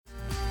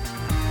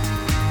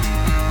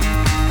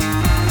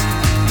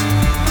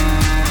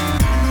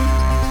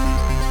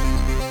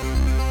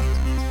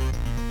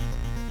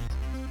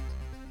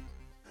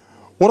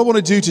What I want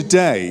to do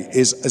today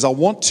is I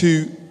want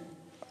to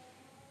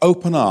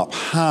open up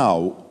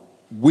how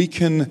we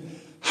can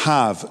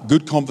have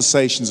good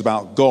conversations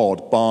about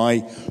God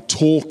by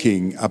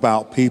talking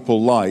about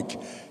people like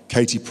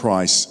Katie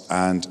Price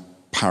and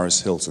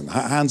Paris Hilton.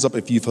 Hands up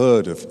if you've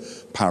heard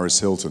of Paris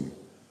Hilton.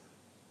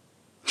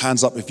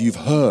 Hands up if you've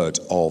heard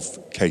of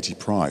Katie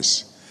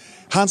Price.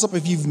 Hands up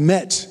if you've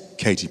met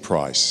Katie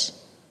Price.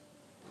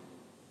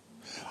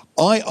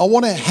 I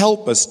want to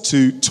help us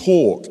to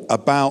talk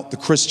about the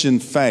Christian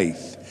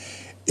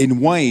faith in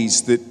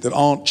ways that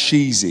aren't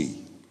cheesy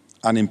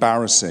and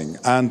embarrassing.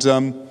 And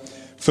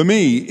for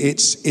me,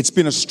 it's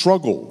been a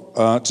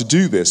struggle to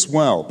do this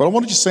well. But I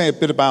want to just say a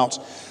bit about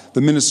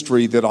the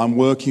ministry that I'm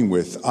working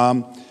with.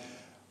 I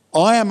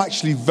am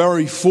actually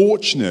very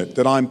fortunate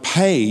that I'm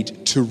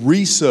paid to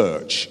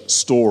research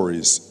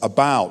stories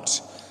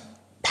about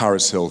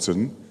Paris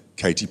Hilton,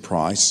 Katie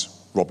Price,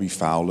 Robbie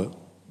Fowler,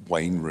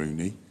 Wayne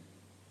Rooney,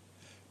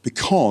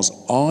 because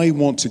I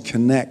want to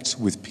connect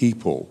with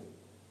people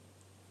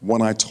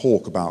when I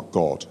talk about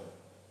God.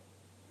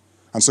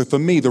 And so for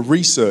me, the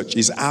research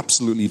is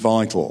absolutely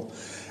vital.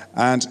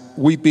 And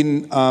we've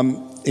been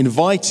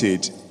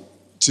invited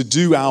to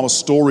do our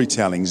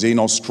storytellings in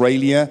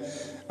Australia,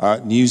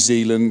 New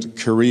Zealand,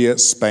 Korea,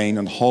 Spain,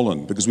 and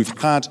Holland, because we've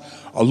had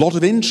a lot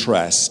of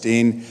interest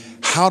in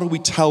how do we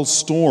tell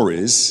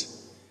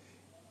stories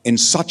in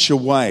such a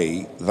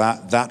way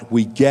that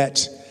we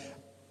get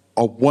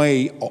a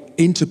way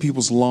into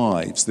people's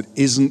lives that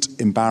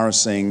isn't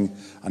embarrassing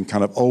and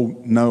kind of, oh,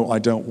 no, I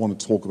don't want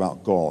to talk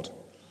about God.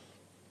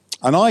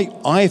 And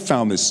I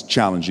found this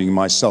challenging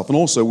myself. And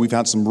also, we've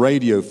had some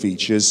radio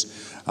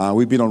features.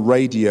 We've been on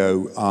radio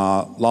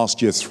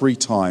last year 3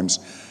 times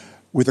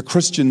with a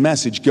Christian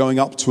message going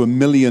up to 1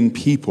 million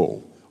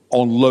people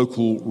on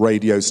local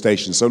radio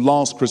stations. So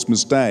last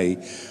Christmas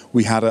Day,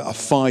 we had a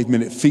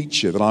 5-minute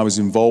feature that I was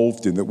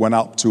involved in that went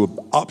up to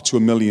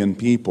 1 million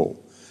people,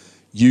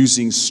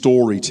 using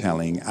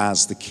storytelling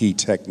as the key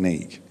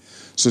technique.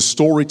 So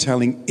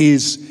storytelling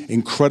is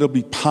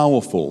incredibly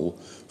powerful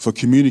for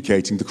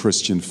communicating the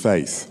Christian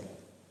faith.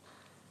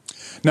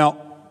 Now,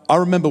 I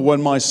remember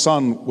when my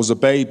son was a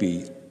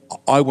baby,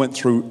 I went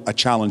through a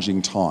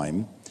challenging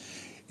time.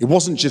 It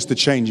wasn't just the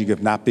changing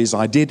of nappies.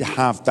 I did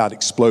have that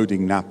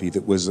exploding nappy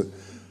that was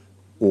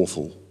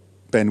awful.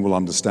 Ben will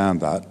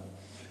understand that.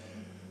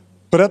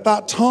 But at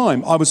that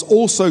time, I was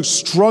also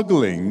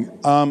struggling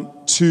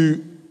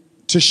to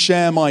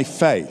share my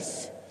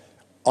faith.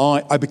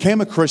 I became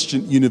a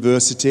Christian at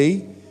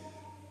university,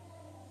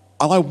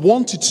 and I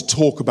wanted to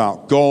talk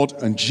about God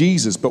and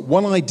Jesus, but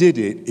when I did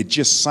it, it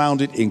just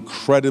sounded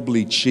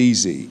incredibly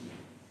cheesy.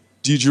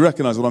 Do you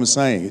recognize what I'm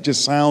saying? It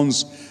just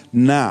sounds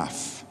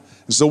naff.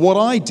 And so what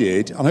I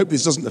did, and I hope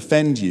this doesn't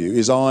offend you,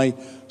 is I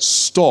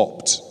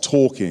stopped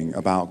talking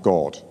about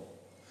God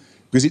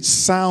because it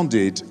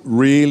sounded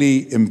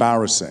really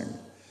embarrassing.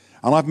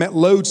 And I've met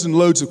loads and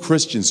loads of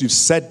Christians who've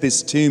said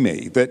this to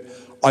me, that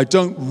I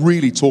don't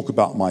really talk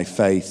about my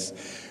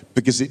faith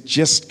because it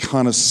just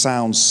kind of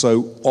sounds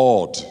so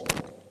odd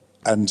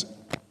and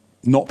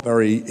not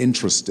very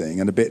interesting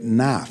and a bit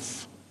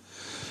naff.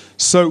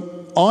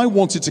 So I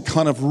wanted to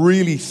kind of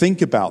really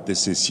think about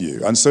this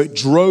issue. And so it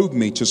drove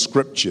me to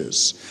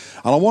scriptures.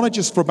 And I want to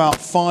just for about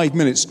 5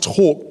 minutes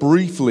talk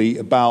briefly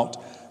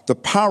about the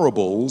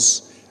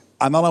parables,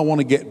 and then I want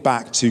to get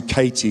back to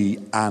Katie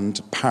and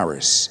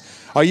Paris.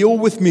 Are you all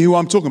with me who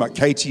I'm talking about,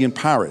 Katie and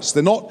Paris?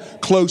 They're not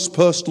close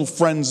personal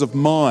friends of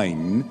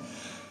mine,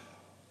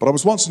 but I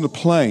was once on a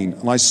plane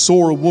and I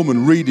saw a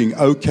woman reading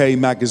OK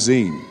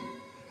Magazine.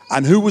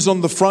 And who was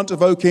on the front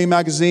of OK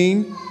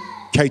Magazine?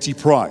 Katie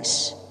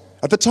Price.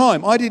 At the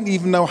time, I didn't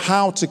even know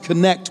how to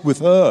connect with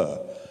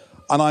her.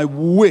 And I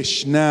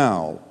wish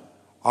now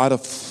I'd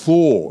have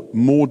thought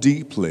more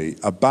deeply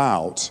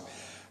about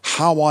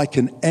how I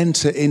can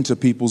enter into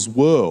people's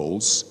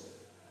worlds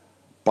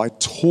by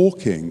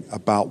talking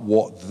about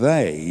what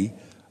they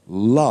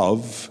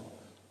love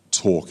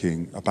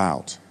talking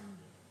about.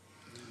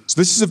 So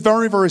this is a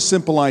very, very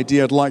simple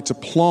idea I'd like to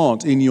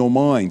plant in your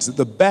minds, that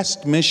the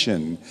best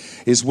mission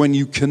is when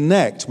you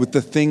connect with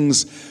the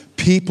things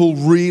people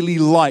really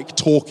like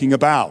talking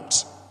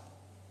about.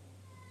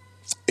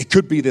 It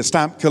could be their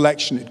stamp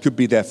collection, it could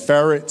be their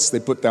ferrets, they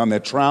put down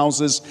their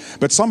trousers,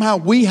 but somehow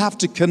we have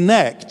to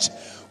connect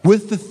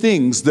with the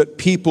things that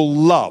people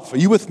love. Are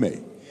you with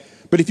me?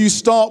 But if you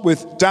start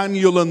with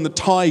Daniel and the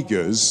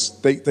tigers,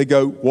 they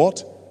go,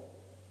 what?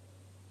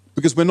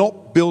 Because we're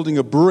not building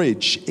a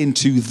bridge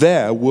into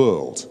their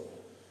world.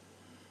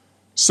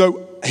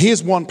 So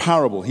here's one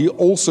parable. He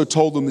also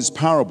told them this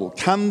parable.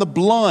 Can the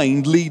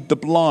blind lead the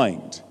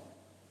blind?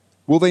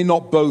 Will they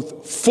not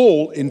both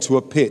fall into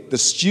a pit? The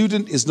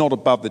student is not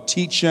above the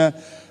teacher,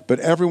 but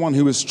everyone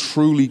who is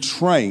truly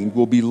trained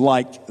will be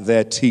like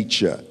their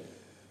teacher.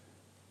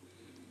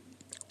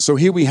 So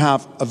here we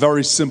have a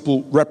very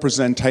simple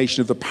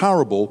representation of the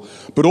parable,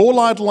 but all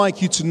I'd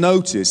like you to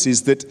notice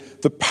is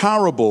that the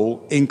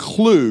parable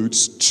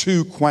includes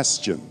 2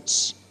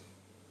 questions.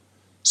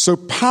 So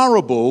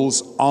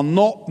parables are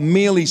not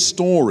merely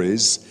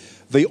stories,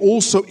 they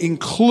also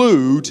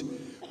include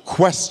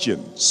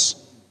questions.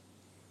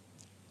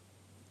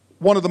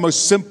 One of the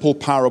most simple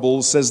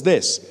parables says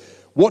this: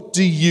 what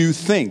do you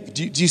think?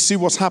 Do you see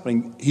what's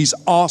happening? He's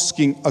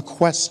asking a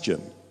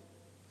question.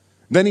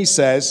 Then he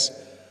says,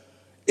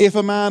 if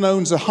a man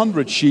owns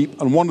 100 sheep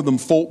and one of them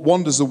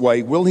wanders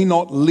away, will he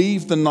not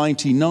leave the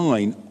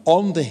 99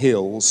 on the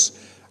hills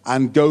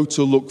and go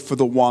to look for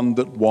the one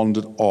that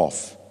wandered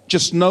off?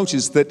 Just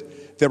notice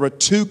that there are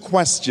two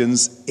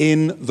questions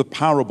in the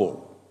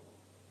parable.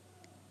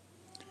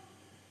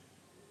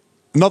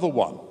 Another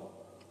one.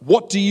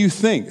 What do you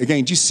think?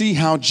 Again, do you see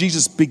how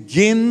Jesus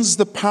begins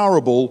the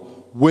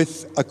parable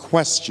with a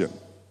question?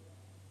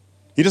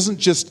 He doesn't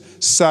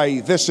just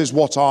say, this is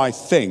what I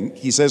think.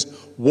 He says,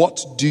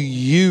 what do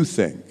you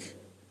think?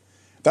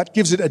 That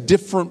gives it a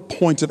different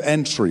point of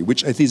entry,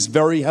 which is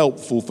very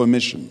helpful for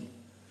mission.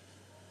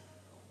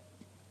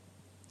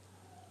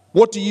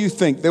 What do you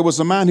think? There was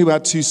a man who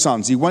had 2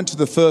 sons. He went to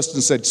the first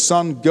and said,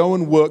 son, go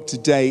and work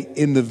today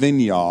in the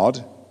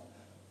vineyard.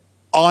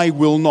 I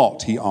will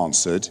not, he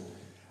answered.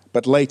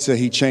 But later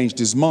he changed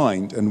his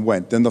mind and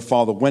went. Then the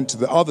father went to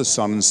the other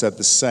son and said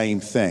the same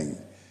thing.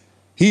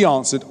 He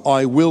answered,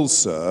 I will,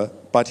 sir,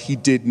 but he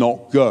did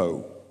not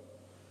go.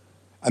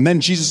 And then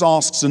Jesus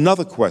asks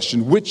another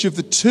question: which of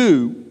the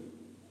 2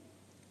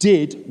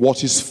 did what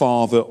his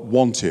father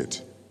wanted?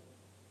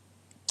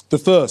 The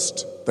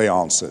first, they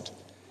answered.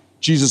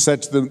 Jesus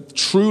said to them,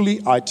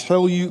 truly I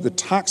tell you, the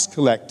tax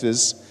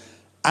collectors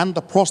and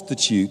the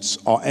prostitutes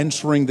are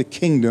entering the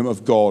kingdom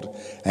of God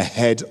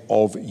ahead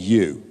of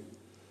you.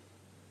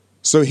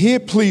 So here,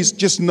 please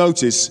just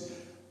notice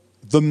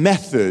the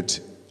method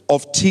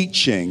of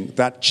teaching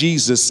that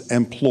Jesus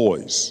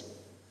employs.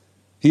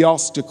 He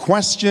asks a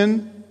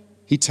question,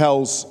 he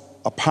tells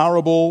a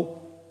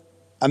parable,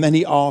 and then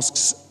he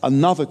asks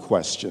another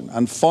question.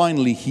 And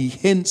finally, he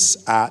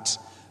hints at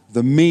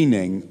the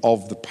meaning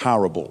of the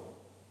parable.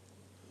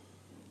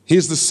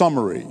 Here's the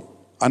summary.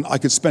 And I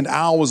could spend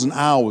hours and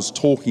hours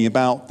talking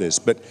about this,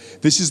 but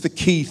this is the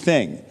key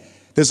thing.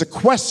 There's a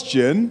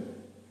question,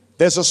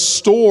 there's a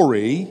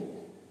story,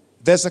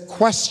 there's a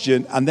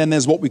question, and then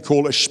there's what we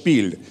call a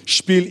Spiel.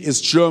 Spiel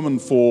is German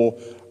for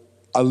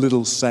a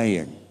little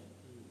saying.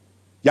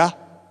 Ja?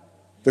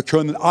 Wir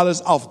können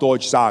alles auf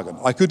Deutsch sagen.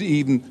 I could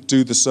even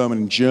do the sermon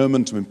in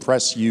German to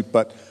impress you,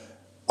 but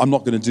I'm not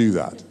going to do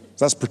that.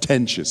 That's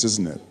pretentious,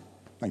 isn't it?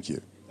 Thank you.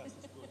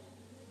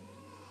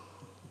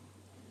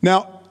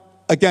 Now,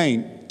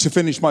 again, to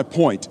finish my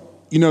point,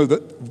 do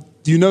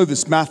you know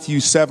this Matthew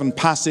 7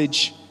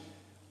 passage?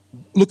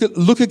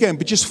 Look again,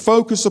 but just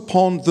focus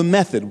upon the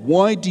method.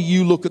 Why do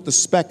you look at the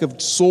speck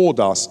of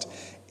sawdust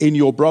in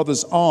your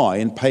brother's eye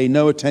and pay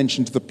no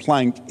attention to the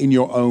plank in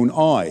your own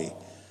eye?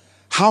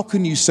 How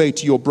can you say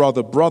to your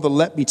brother, brother,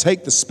 let me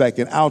take the speck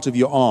out of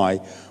your eye,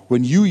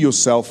 when you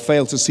yourself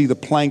fail to see the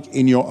plank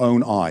in your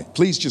own eye?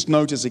 Please just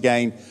notice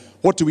again,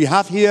 what do we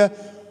have here?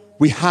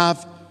 We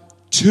have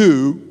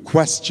 2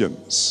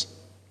 questions.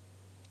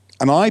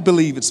 And I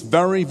believe it's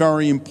very,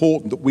 very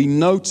important that we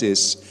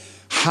notice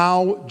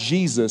how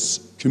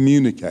Jesus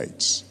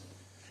communicates.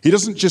 He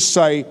doesn't just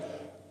say,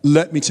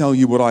 let me tell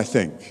you what I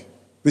think.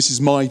 This is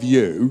my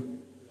view.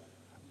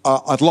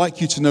 I'd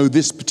like you to know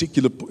this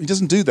particular... He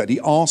doesn't do that.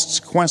 He asks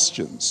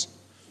questions.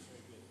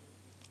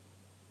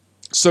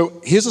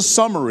 So here's a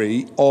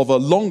summary of a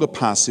longer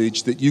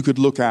passage that you could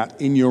look at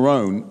in your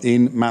own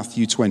in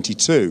Matthew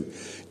 22.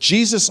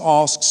 Jesus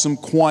asks some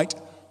quite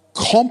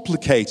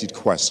complicated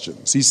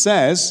questions. He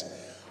says,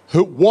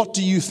 what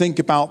do you think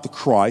about the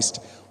Christ?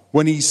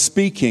 When he's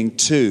speaking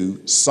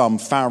to some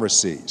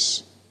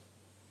Pharisees.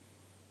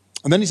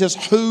 And then he says,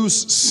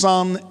 whose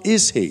son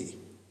is he?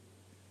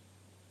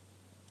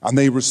 And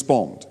they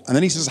respond. And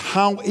then he says,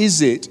 how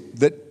is it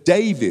that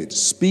David,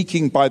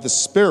 speaking by the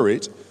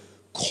Spirit,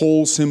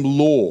 calls him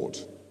Lord?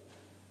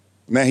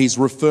 Now he's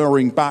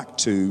referring back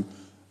to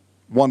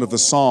one of the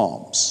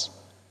Psalms.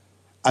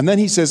 And then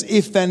he says,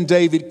 if then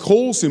David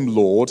calls him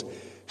Lord,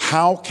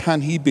 how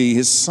can he be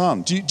his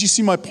son? Do you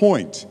see my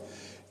point?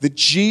 That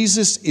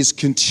Jesus is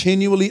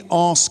continually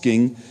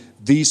asking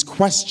these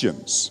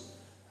questions.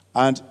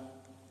 And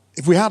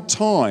if we had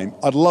time,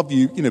 I'd love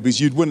you, because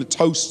you'd win a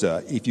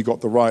toaster if you got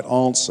the right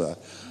answer.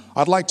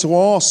 I'd like to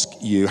ask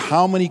you,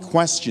 how many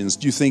questions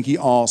do you think he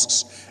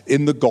asks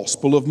in the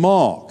Gospel of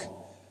Mark?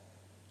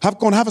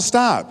 Go and have a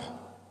stab.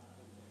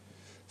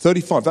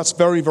 35, that's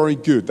very, very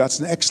good. That's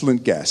an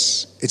excellent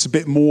guess. It's a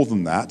bit more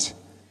than that.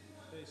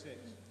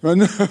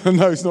 36.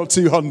 No, it's not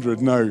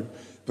 200, no.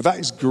 But that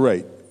is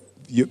great.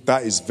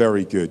 That is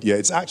very good. Yeah,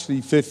 it's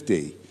actually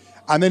 50.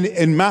 And then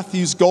in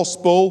Matthew's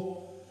Gospel,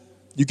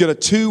 you get a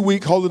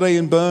 2-week holiday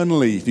in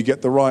Burnley if you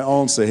get the right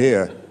answer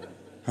here.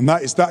 And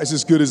that is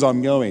as good as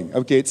I'm going.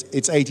 Okay,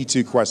 it's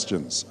 82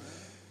 questions.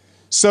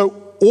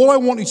 So all I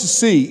want you to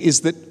see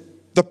is that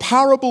the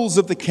parables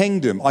of the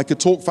kingdom, I could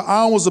talk for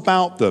hours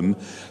about them,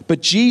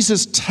 but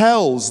Jesus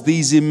tells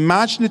these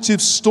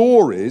imaginative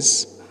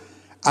stories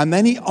and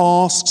then he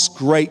asks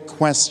great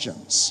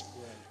questions.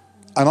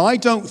 And I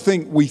don't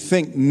think we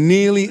think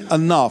nearly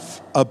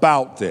enough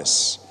about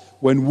this.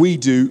 when we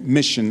do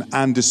mission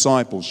and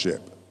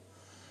discipleship.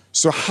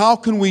 So how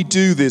can we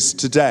do this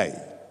today?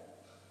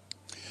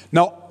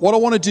 Now, what I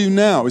want to do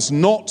now is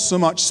not so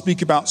much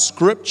speak about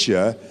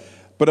Scripture,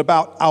 but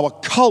about our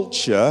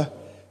culture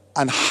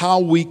and how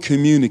we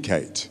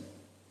communicate.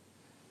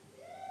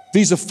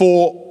 These are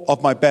four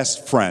of my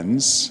best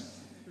friends,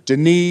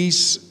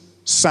 Denise,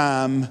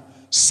 Sam,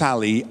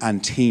 Sally,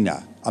 and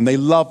Tina. And they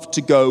love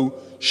to go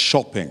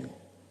shopping.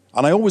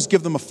 And I always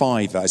give them a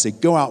 $5. I say,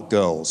 go out,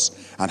 girls,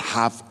 and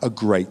have a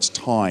great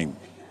time.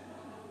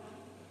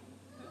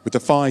 With a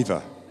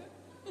 $5.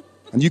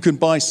 And you can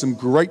buy some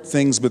great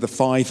things with a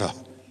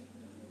 $5.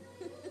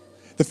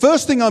 The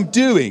first thing I'm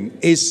doing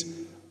is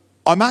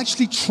I'm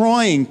actually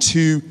trying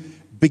to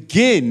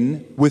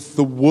begin with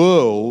the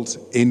world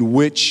in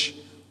which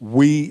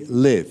we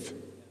live.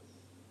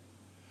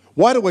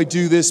 Why do I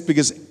do this?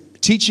 Because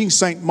teaching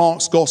St.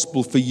 Mark's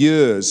Gospel for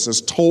years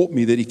has taught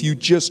me that if you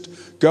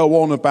just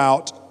go on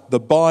about the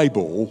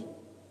Bible,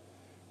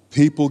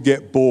 people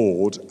get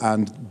bored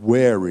and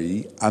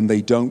wary and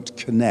they don't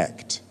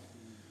connect.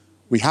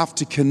 We have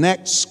to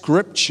connect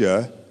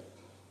Scripture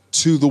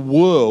to the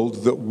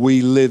world that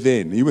we live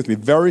in. Are you with me?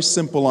 Very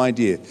simple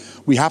idea.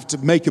 We have to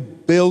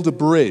build a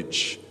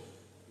bridge.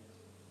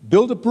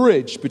 Build a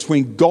bridge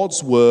between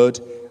God's Word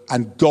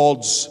and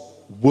God's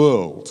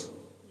world.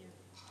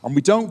 And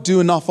we don't do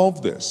enough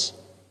of this.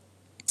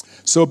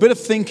 So a bit of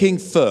thinking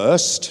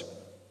first.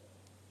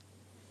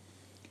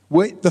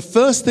 The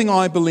first thing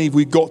I believe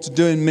we've got to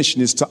do in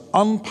mission is to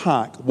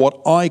unpack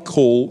what I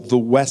call the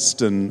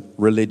Western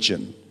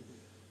religion.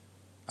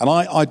 And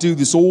I do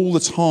this all the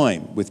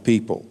time with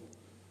people.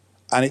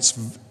 And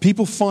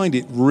people find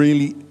it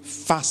really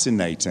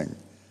fascinating.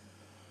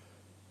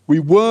 We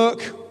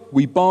work,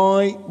 we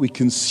buy, we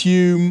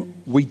consume,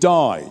 we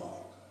die.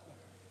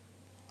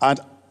 And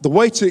the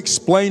way to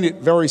explain it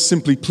very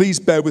simply, please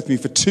bear with me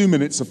for 2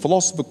 minutes. A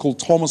philosopher called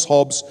Thomas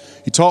Hobbes,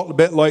 he talked a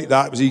bit like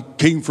that because he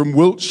came from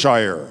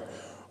Wiltshire.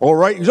 All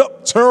right, he's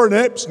up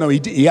turnips. No,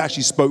 he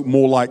actually spoke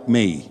more like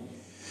me.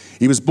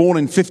 He was born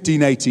in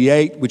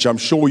 1588, which I'm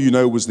sure you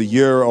know was the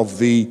year of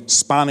the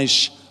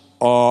Spanish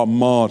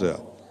Armada.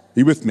 Are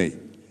you with me?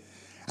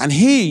 And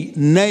he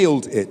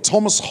nailed it.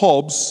 Thomas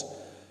Hobbes,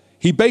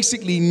 he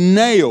basically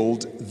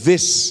nailed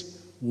this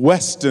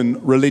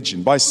Western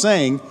religion by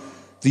saying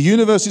the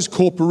universe is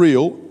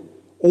corporeal,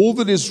 all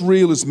that is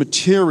real is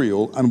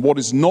material, and what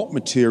is not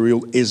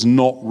material is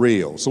not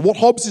real. So what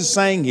Hobbes is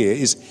saying here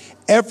is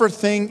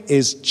everything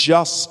is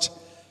just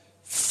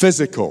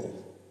physical.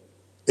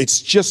 It's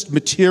just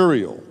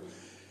material.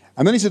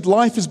 And then he said,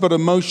 life is but a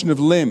motion of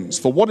limbs.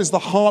 For what is the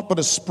heart but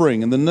a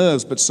spring, and the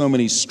nerves but so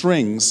many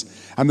strings,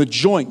 and the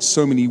joints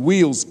so many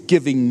wheels,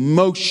 giving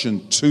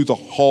motion to the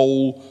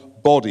whole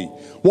body.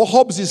 What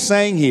Hobbes is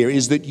saying here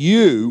is that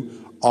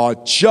you are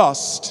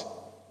just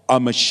a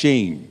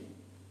machine.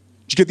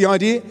 Did you get the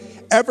idea?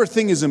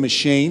 Everything is a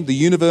machine, the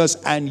universe,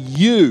 and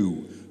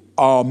you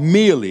are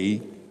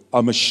merely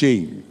a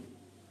machine.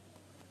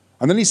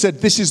 And then he said,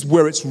 this is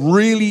where it's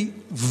really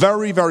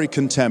very, very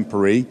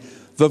contemporary.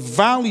 The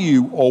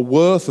value or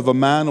worth of a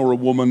man or a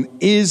woman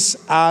is,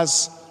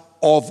 as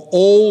of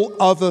all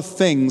other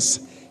things,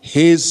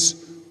 his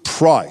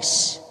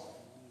price.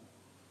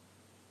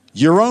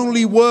 You're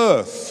only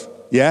worth,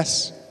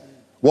 yes,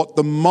 what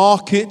the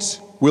market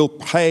will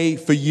pay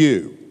for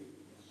you.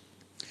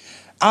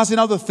 As in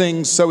other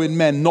things, so in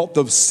men, not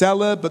the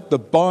seller, but the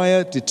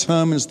buyer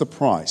determines the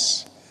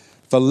price.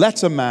 For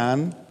let a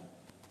man,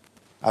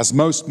 as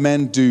most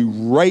men do,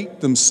 rate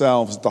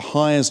themselves at the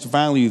highest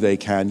value they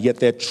can, yet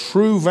their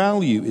true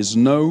value is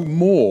no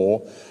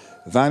more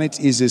than it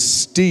is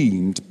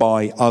esteemed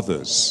by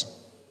others.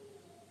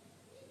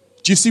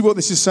 Do you see what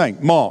this is saying?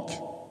 Mark,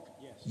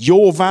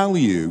 your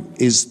value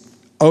is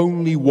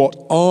only what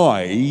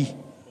I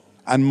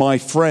and my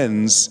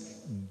friends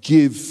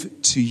give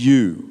to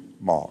you,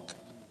 Mark.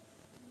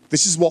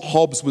 This is what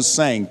Hobbes was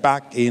saying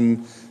back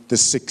in the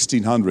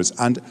 1600s.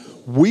 And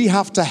we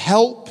have to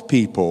help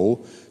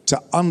people to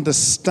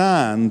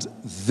understand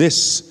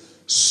this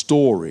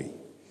story.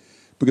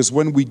 Because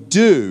when we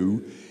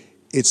do,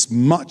 it's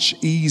much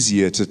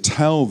easier to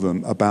tell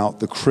them about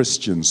the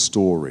Christian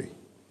story.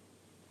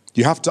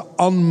 You have to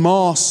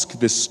unmask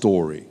this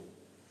story.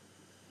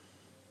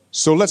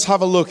 So let's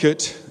have a look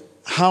at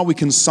how we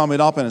can sum it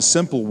up in a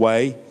simple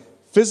way.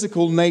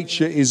 Physical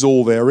nature is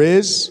all there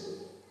is,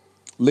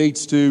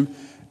 leads to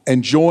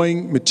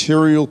enjoying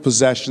material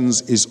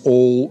possessions is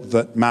all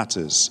that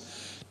matters.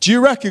 Do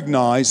you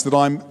recognize that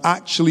I'm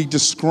actually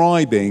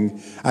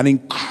describing an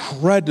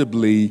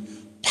incredibly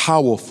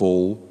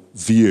powerful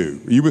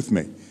view? Are you with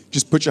me?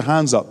 Just put your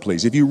hands up,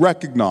 please, if you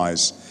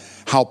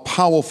recognize how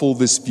powerful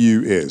this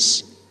view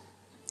is.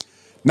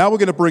 Now we're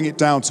going to bring it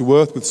down to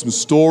earth with some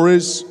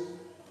stories.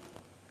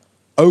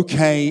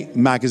 OK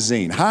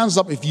Magazine. Hands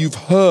up if you've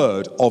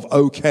heard of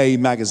OK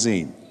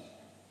Magazine.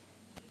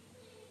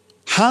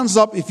 Hands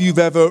up if you've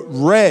ever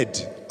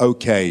read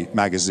OK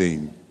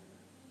Magazine.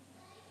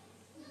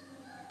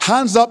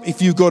 Hands up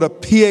if you've got a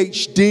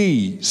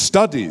PhD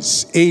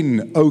studies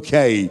in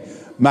OK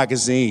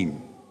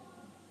Magazine.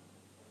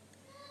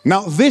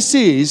 Now, this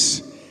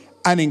is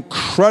an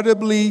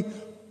incredibly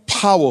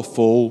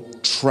powerful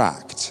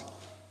tract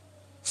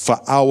for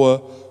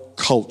our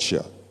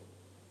culture.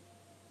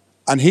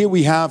 And here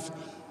we have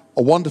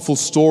a wonderful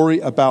story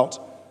about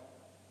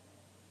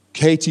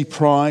Katie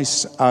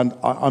Price, and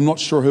I'm not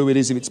sure who it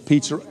is, if it's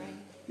Peter.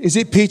 Is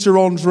it Peter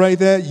Andre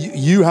there?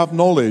 You have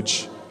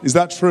knowledge. Is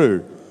that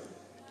true?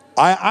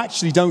 I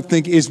actually don't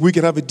think it is. We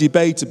could have a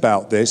debate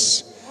about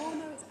this.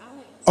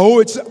 Oh,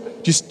 it's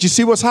Alex. Do you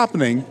see what's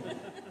happening?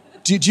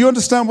 Do you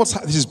understand what's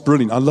happening? This is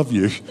brilliant. I love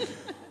you. Do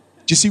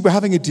you see we're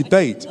having a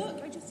debate?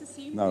 Look, I just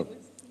assumed No. it was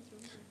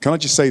Peter. Can I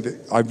just say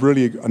that I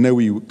know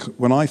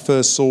when I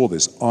first saw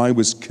this, I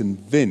was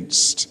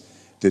convinced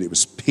that it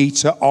was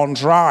Peter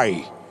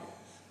Andre.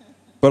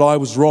 But I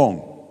was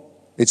wrong.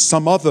 It's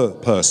some other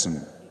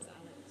person.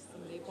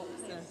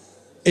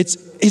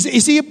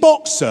 Is he a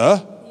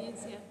boxer? He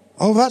is, yeah.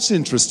 Oh, that's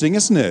interesting,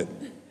 isn't it?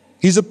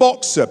 He's a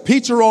boxer.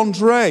 Peter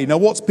Andre. Now,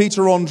 what's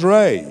Peter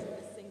Andre?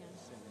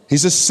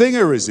 He's a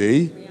singer, is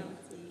he?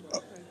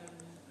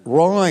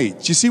 Right.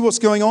 Do you see what's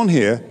going on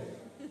here?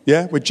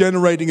 Yeah, we're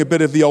generating a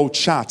bit of the old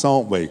chat,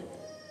 aren't we?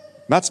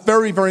 That's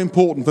very, very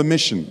important for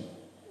mission.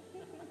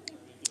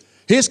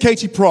 Here's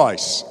Katie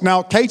Price.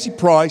 Now, Katie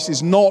Price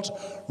is not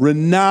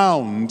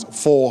renowned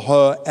for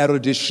her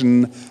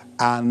erudition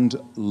and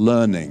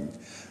learning.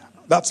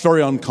 That's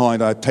very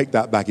unkind. I take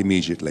that back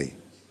immediately.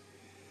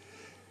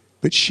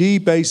 But she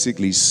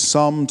basically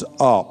summed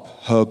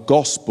up her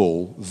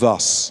gospel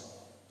thus.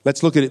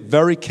 Let's look at it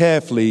very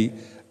carefully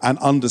and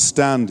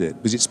understand it,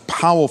 because it's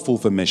powerful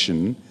for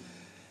mission.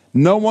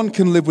 No one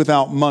can live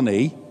without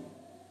money.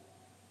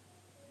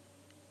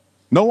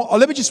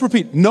 Let me just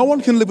repeat. No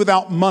one can live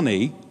without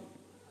money.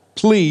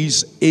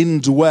 Please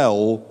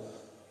indwell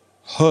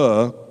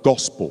her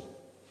gospel.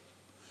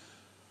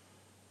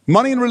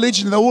 Money and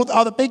religion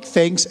are the big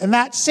things, and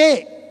that's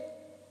it.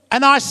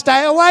 And I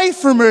stay away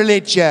from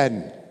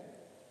religion.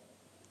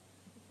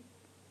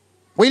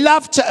 We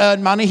love to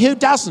earn money. Who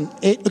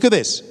doesn't? Look at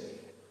this.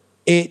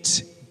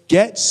 It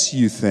gets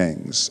you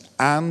things,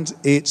 and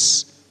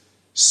it's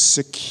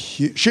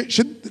secure.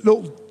 Should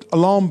little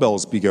alarm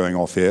bells be going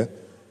off here?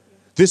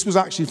 This was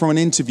actually from an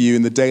interview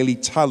in the Daily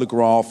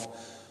Telegraph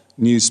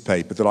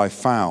newspaper that I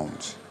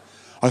found.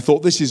 I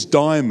thought, this is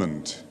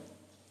diamond.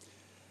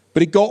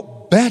 But it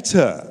got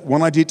better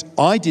when I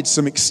did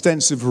some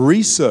extensive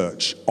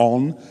research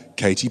on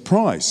Katie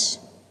Price.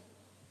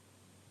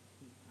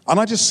 And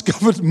I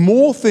discovered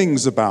more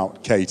things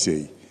about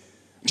Katie.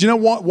 Do you know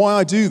why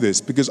I do this?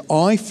 Because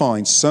I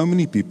find so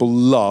many people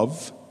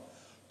love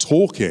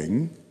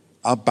talking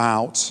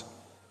about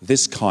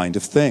this kind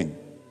of thing.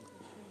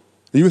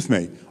 Are you with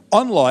me?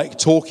 Unlike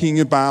talking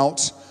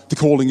about the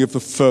calling of the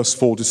first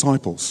 4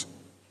 disciples.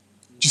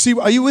 Do you see?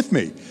 Are you with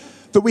me?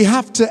 That we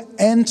have to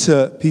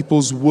enter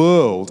people's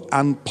world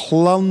and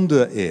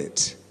plunder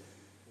it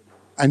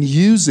and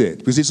use it,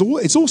 because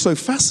it's also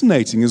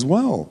fascinating as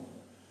well.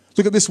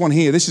 Look at this one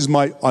here.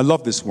 I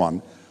love this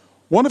one.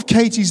 One of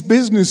Katie's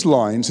business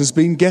lines has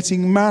been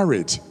getting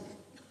married.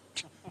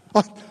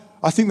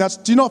 I think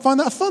do you not find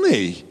that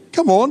funny?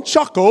 Come on,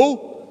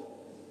 chuckle.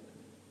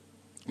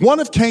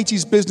 One of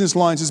Katie's business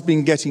lines has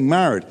been getting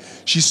married.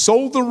 She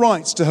sold the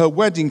rights to her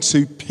wedding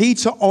to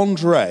Peter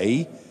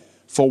Andre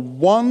for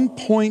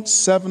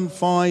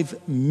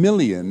 $1.75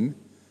 million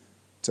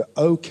to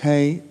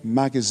OK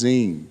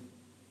Magazine.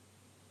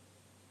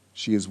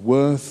 She is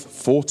worth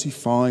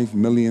 £45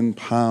 million.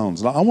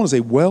 And I want to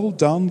say, well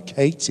done,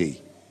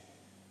 Katie.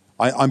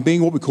 I'm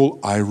being what we call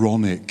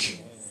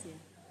ironic.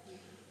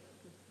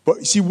 But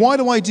you see, why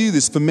do I do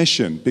this for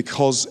mission?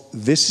 Because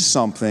this is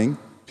something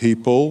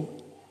people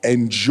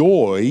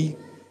enjoy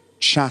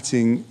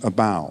chatting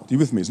about. Are you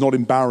with me? It's not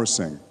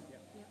embarrassing.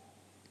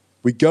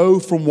 We go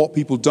from what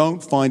people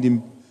don't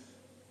find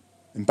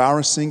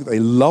embarrassing, they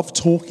love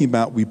talking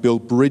about, we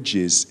build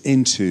bridges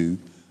into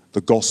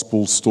the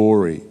gospel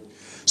story.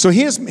 So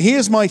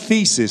here's my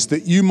thesis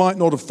that you might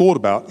not have thought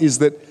about, is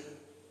that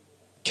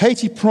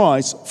Katie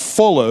Price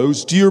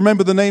follows, do you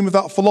remember the name of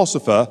that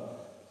philosopher?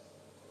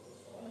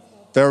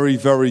 Very,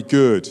 very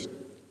good.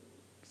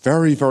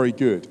 Very, very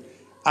good.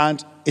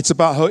 And it's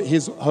about her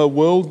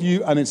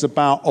worldview, and it's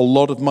about a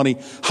lot of money.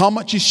 How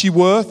much is she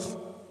worth?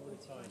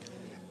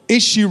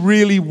 Is she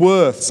really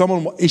worth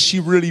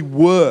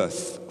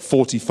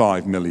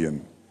 45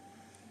 million?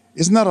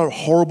 Isn't that a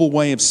horrible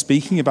way of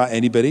speaking about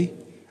anybody?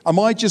 Am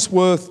I just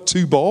worth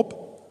 2 bob?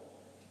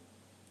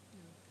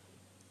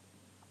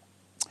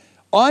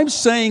 I'm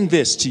saying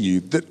this to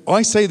you, that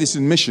I say this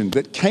in mission,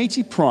 that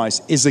Katie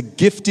Price is a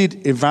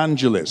gifted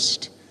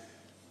evangelist,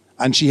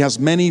 and she has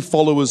many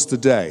followers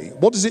today.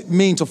 What does it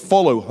mean to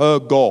follow her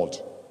God?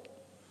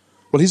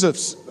 Well, here's a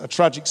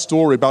tragic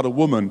story about a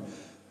woman.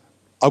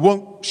 I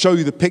won't show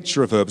you the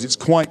picture of her, because it's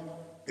quite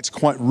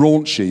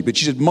raunchy. But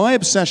she said, my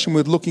obsession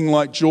with looking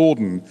like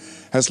Jordan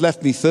has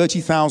left me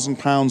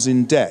 £30,000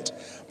 in debt,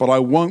 but I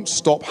won't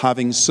stop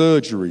having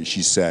surgery,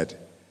 she said.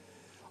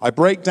 I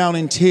break down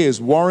in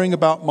tears, worrying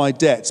about my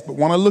debts, but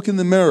when I look in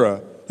the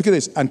mirror, look at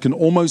this, and can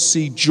almost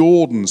see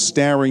Jordan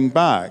staring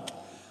back,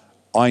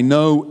 I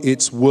know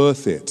it's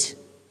worth it.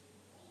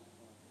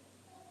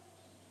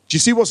 Do you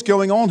see what's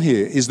going on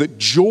here? Is that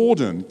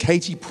Jordan,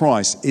 Katie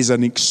Price, is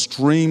an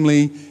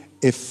extremely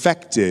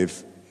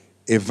effective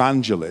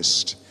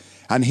evangelist.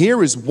 And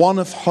here is one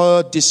of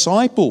her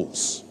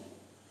disciples.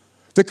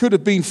 There could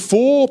have been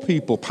 4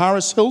 people: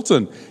 Paris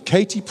Hilton,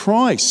 Katie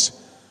Price,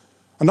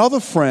 and other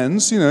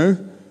friends,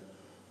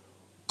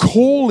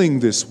 calling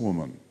this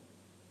woman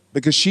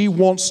because she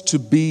wants to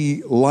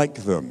be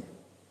like them.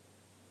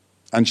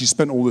 And she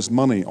spent all this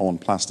money on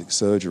plastic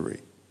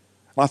surgery.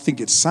 I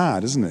think it's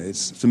sad, isn't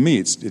it? For me,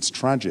 it's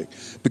tragic.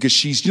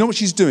 Because you know what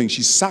she's doing?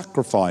 She's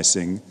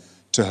sacrificing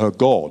to her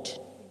God.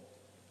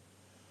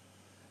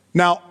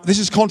 Now, this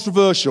is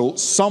controversial.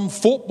 Some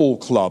football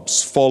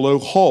clubs follow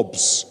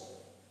Hobbes.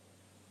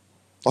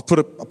 I'll put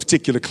a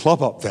particular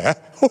club up there.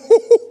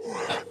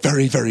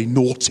 Very, very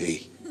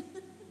naughty.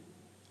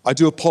 I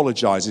do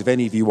apologize if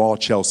any of you are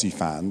Chelsea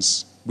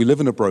fans. We live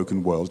in a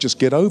broken world. Just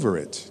get over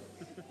it.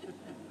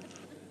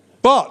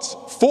 But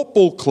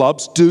football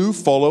clubs do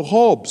follow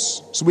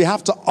Hobbes. So we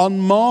have to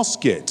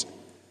unmask it.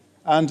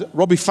 And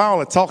Robbie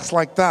Fowler talks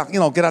like that.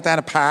 Get out there in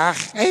the park.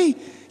 Hey,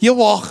 you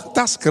walk.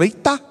 That's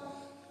great, that.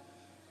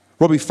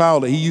 Robbie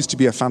Fowler, he used to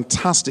be a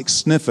fantastic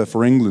sniffer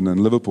for England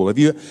and Liverpool. Have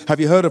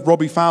you heard of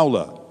Robbie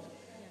Fowler?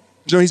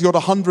 Do you know he's got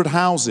 100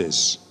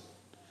 houses?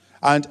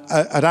 And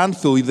at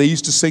Anfield, they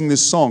used to sing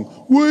this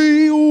song.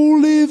 We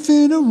all live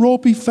in a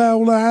Robbie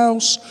Fowler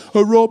house,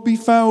 a Robbie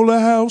Fowler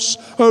house,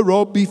 a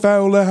Robbie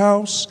Fowler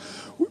house.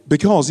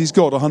 Because he's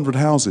got 100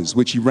 houses,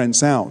 which he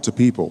rents out to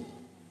people.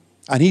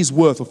 And he's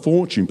worth a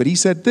fortune. But he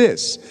said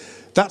this: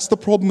 that's the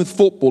problem with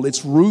football.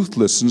 It's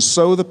ruthless, and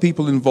so are the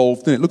people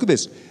involved in it. Look at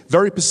this.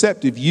 Very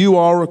perceptive. You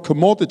are a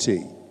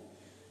commodity.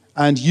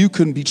 And you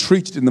can be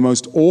treated in the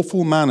most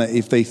awful manner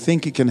if they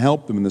think it can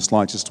help them in the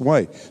slightest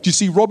way. Do you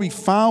see, Robbie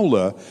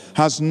Fowler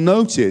has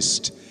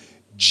noticed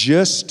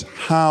just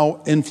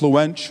how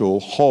influential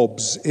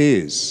Hobbes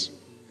is.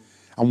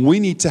 And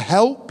we need to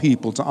help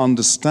people to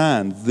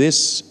understand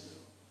this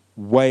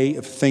way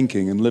of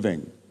thinking and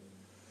living.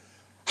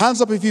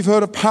 Hands up if you've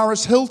heard of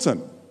Paris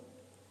Hilton.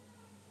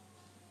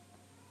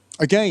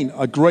 Again,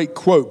 a great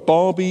quote: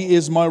 Barbie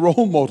is my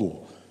role model.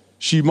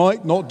 She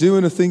might not do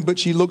anything, but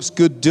she looks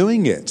good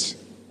doing it.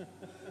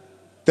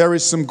 There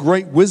is some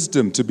great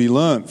wisdom to be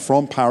learnt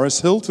from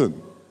Paris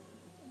Hilton.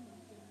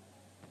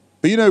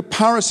 But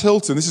Paris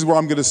Hilton, this is where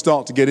I'm going to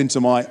start to get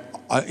into my,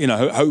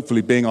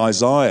 hopefully being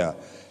Isaiah.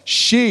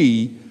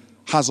 She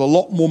has a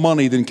lot more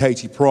money than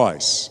Katie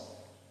Price.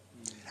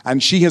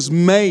 And she has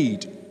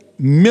made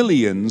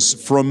millions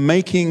from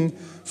making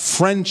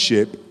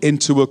friendship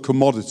into a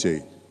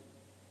commodity.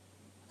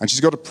 And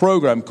she's got a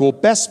program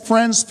called Best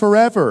Friends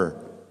Forever.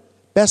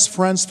 Best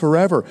friends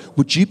forever.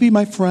 Would you be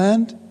my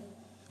friend?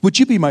 Would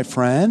you be my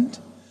friend?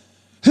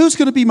 Who's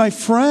going to be my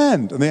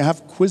friend? And they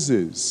have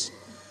quizzes.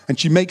 And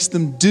she makes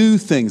them do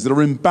things that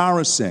are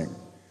embarrassing.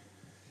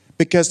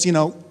 Because,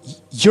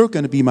 you're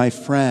going to be my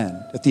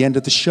friend at the end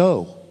of the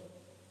show.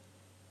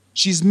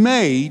 She's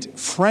made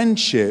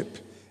friendship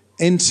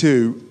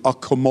into a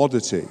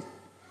commodity.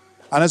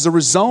 And as a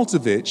result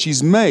of it,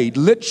 she's made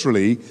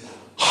literally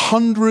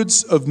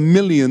hundreds of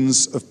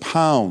millions of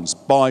pounds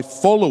by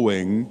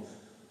following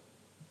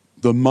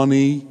the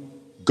money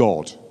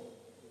God.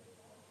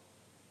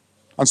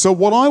 And so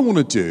what I want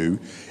to do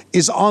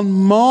is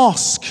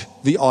unmask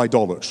the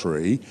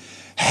idolatry,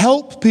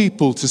 help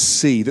people to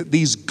see that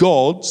these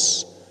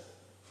gods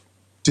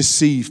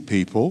deceive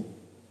people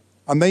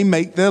and they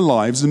make their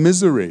lives a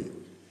misery.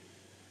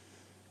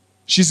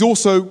 She's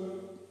also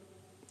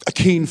a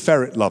keen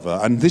ferret lover,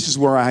 and this is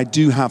where I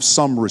do have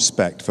some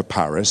respect for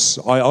Paris.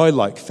 I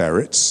like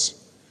ferrets.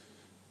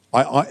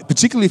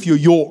 Particularly if you're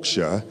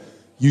Yorkshire,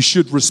 you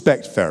should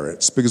respect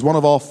ferrets, because one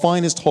of our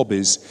finest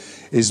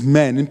hobbies is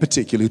men in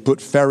particular who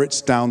put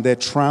ferrets down their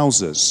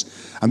trousers.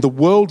 And the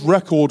world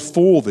record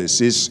for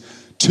this is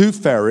 2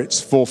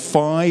 ferrets for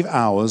 5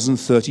 hours and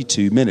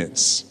 32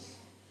 minutes.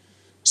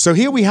 So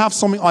here we have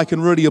something I can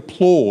really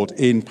applaud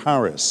in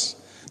Paris,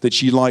 that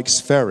she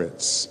likes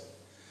ferrets.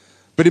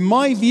 But in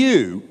my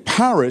view,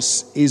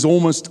 Paris is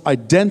almost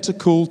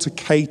identical to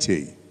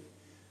Katie.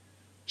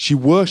 She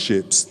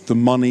worships the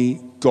money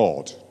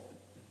god.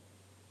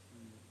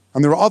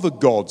 And there are other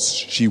gods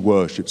she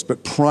worships,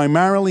 but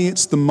primarily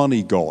it's the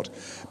money god.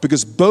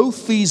 Because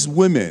both these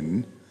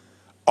women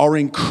are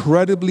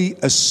incredibly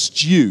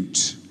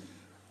astute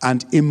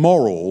and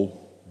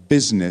immoral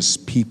business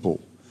people.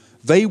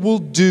 They will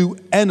do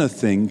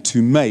anything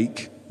to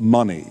make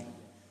money.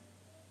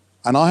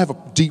 And I have a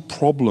deep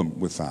problem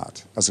with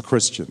that as a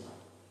Christian.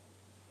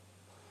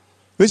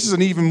 This is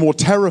an even more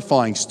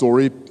terrifying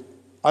story.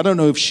 I don't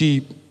know if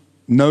she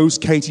knows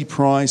Katie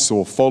Price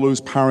or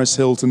follows Paris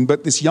Hilton,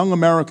 but this young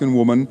American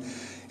woman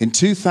in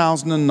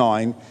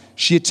 2009,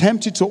 she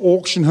attempted to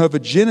auction her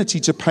virginity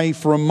to pay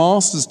for a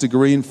master's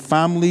degree in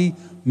family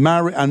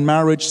and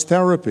marriage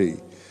therapy,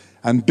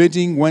 and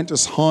bidding went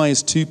as high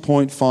as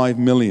 $2.5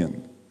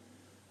 million.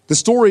 The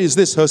story is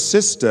this: her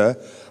sister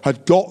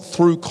had got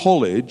through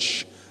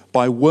college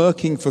by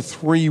working for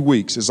 3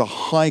 weeks as a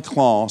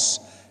high-class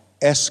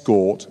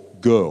escort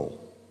girl.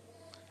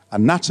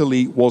 And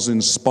Natalie was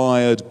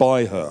inspired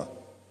by her.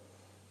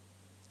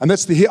 And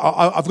that's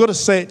I've got to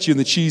say it to you in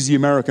the cheesy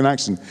American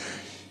accent.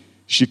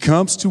 She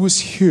comes to us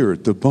here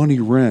at the Bunny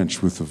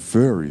Ranch with a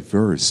very,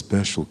 very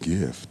special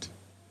gift.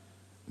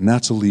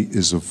 Natalie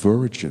is a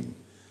virgin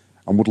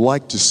and would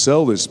like to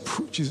sell this.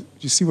 Do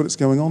you see what's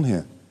going on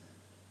here?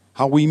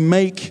 How we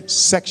make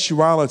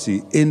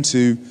sexuality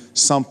into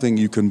something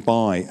you can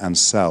buy and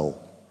sell.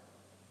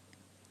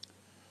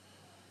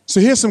 So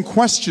here's some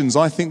questions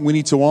I think we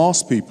need to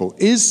ask people.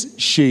 Is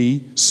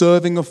she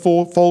serving a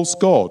false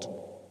god?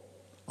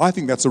 I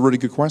think that's a really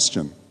good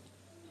question.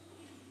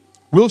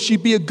 Will she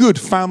be a good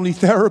family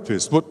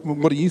therapist?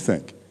 What do you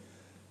think?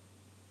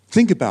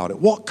 Think about it.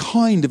 What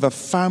kind of a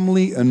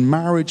family and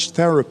marriage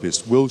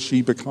therapist will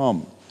she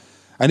become?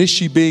 And is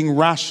she being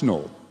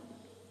rational?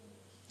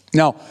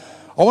 Now,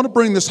 I want to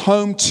bring this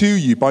home to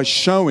you by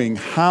showing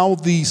how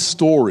these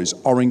stories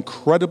are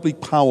incredibly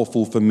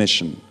powerful for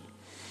mission.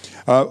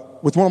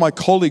 With one of my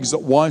colleagues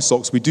at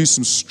Wysox, we do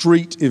some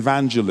street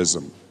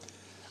evangelism.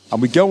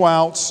 And we go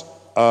out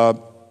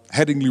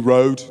Headingley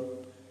Road,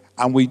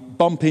 and we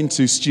bump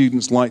into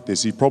students like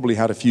this. You've probably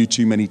had a few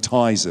too many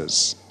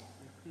Tizers.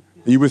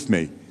 Are you with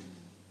me?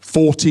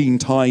 14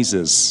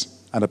 Tizers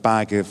and a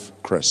bag of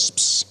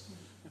crisps.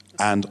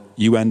 And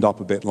you end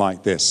up a bit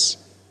like this.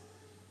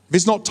 If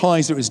it's not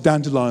Tizer, it's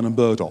dandelion and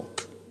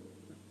burdock.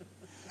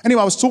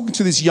 Anyway, I was talking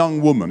to this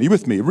young woman. Are you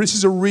with me? This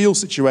is a real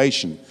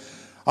situation.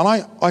 And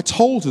I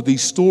told her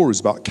these stories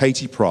about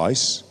Katie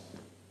Price,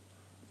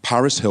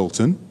 Paris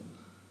Hilton,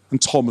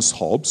 and Thomas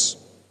Hobbes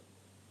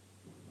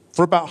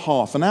for about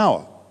half an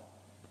hour.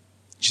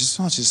 She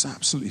said, oh, this is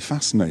absolutely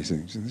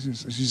fascinating.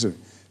 She said,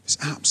 it's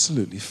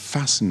absolutely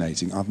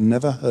fascinating. I've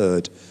never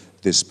heard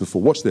this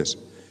before. Watch this.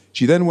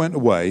 She then went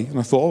away, and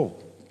I thought,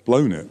 oh,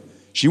 blown it.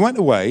 She went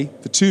away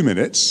for 2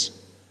 minutes,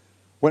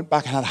 went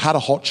back and had a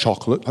hot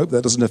chocolate. Hope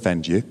that doesn't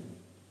offend you.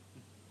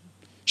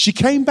 She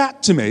came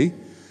back to me,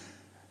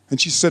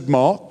 and she said,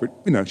 Mark,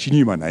 but, she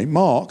knew my name,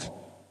 Mark,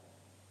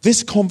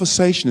 this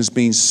conversation has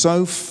been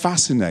so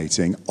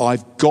fascinating,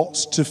 I've got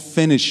to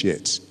finish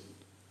it.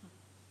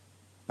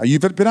 Now,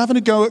 you've been having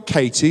a go at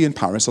Katie in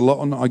Paris a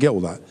lot, and I get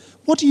all that.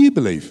 What do you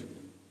believe?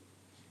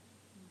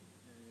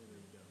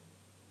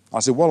 I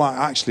said, well,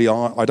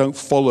 I don't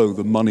follow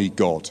the money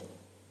god.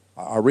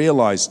 I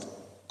realized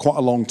quite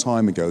a long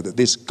time ago that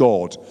this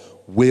God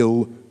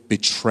will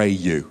betray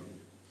you.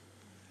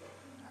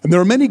 And there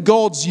are many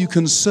gods you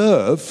can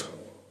serve,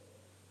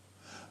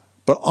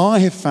 but I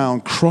have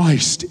found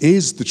Christ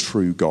is the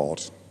true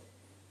God.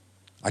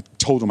 I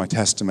told her my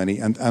testimony,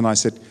 and I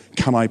said,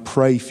 can I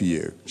pray for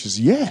you? She says,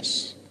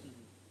 yes.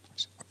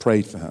 I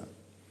prayed for her.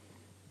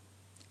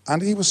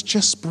 And it was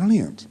just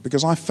brilliant,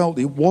 because I felt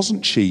it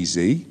wasn't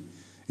cheesy,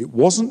 it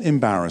wasn't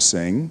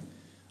embarrassing.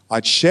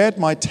 I'd shared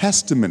my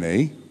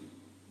testimony,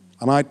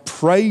 and I'd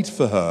prayed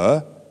for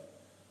her,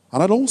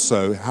 and I'd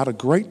also had a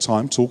great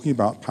time talking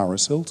about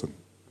Paris Hilton.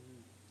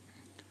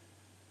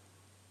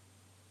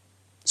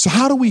 So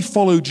how do we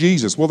follow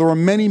Jesus? Well, there are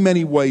many,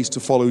 many ways to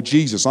follow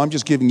Jesus. I'm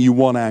just giving you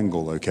one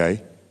angle,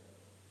 okay?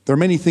 There are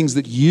many things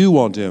that you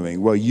are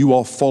doing where you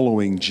are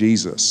following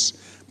Jesus.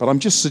 But I'm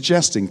just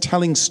suggesting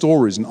telling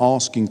stories and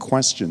asking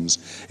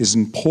questions is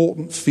an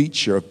important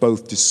feature of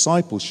both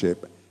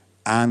discipleship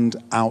and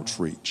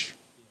outreach.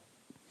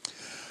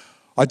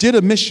 I did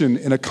a mission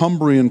in a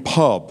Cumbrian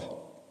pub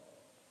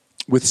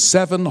with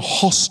 7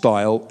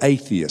 hostile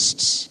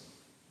atheists.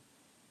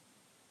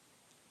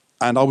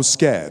 And I was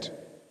scared.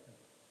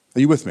 Are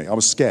you with me? I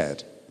was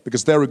scared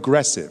because they're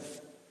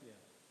aggressive.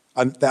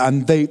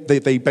 And they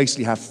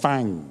basically have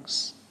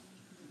fangs.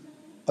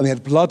 And they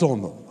had blood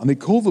on them. And they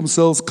called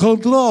themselves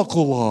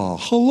Dracula.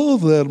 Hello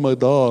there, my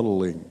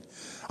darling.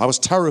 I was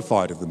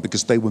terrified of them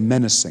because they were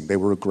menacing. They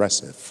were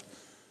aggressive.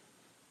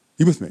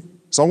 You with me?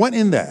 So I went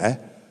in there,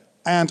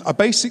 and I'm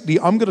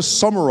going to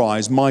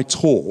summarize my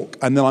talk,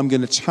 and then I'm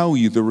going to tell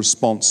you the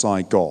response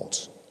I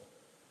got.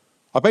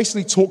 I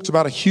basically talked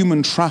about a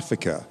human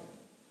trafficker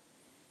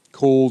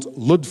called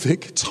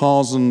Ludwig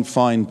Tarzan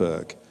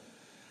Feinberg.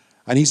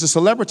 And he's a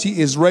celebrity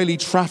Israeli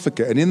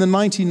trafficker. And in the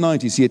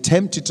 1990s, he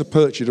attempted to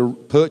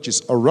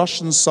purchase a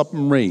Russian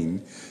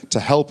submarine to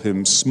help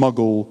him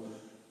smuggle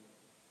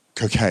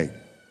cocaine.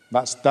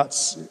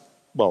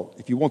 Well,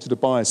 if you wanted to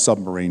buy a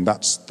submarine,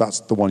 that's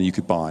the one you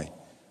could buy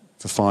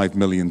for $5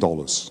 million.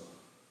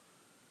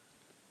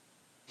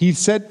 He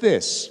said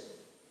this: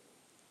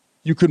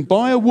 you can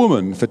buy a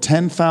woman for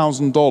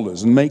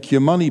 $10,000 and make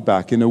your money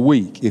back in a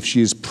week if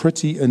she is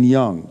pretty and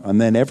young, and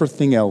then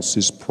everything else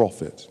is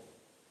profit.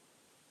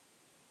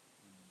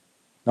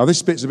 Now,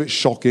 this bit's a bit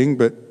shocking,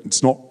 but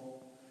it's not.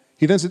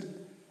 He then said,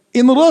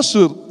 in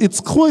Russia, it's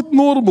quite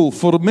normal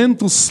for men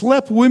to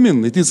slap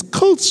women. It is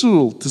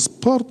cultural. It is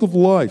part of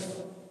life.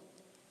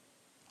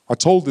 I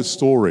told this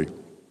story,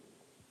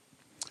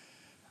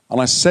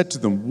 and I said to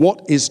them,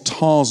 what is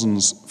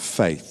Tarzan's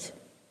faith?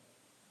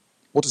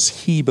 What does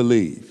he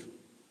believe?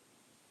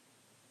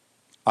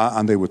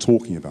 And they were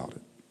talking about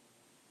it.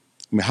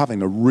 And we're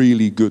having a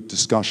really good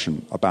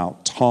discussion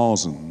about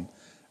Tarzan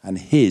and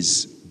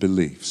his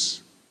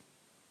beliefs.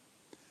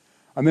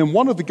 And then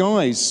one of the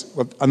guys,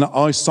 and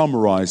I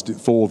summarized it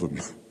for them.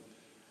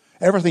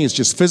 Everything is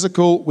just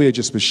physical. We are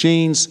just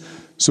machines.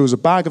 So as a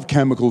bag of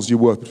chemicals, you're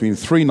worth between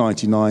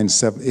 $3.99,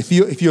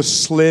 $7. If you're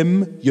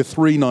slim, you're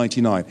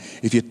 $3.99.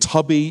 If you're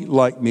tubby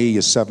like me,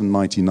 you're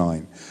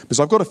 $7.99. Because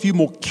I've got a few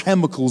more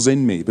chemicals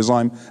in me because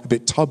I'm a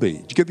bit tubby.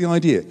 Do you get the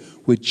idea?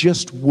 We're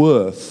just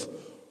worth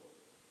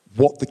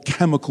what the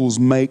chemicals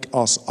make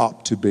us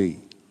up to be.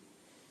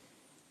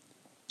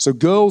 So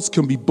girls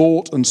can be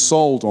bought and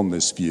sold on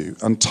this view.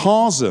 And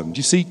Tarzan, do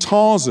you see,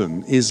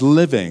 Tarzan is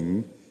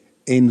living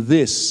in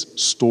this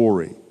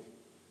story.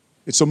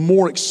 It's a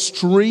more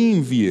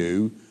extreme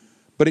view,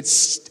 but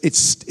it's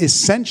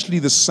essentially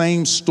the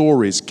same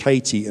story as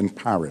Katie and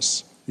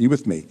Paris. Are you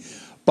with me?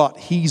 But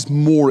he's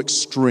more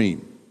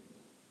extreme.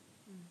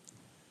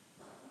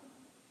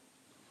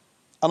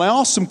 And I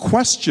asked some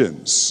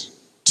questions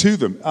to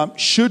them.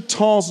 Should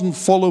Tarzan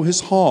follow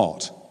his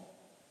heart?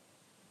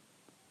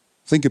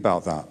 Think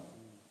about that.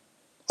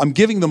 I'm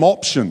giving them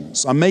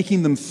options. I'm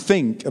making them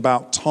think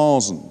about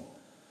Tarzan.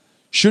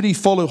 Should he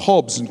follow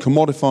Hobbes and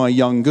commodify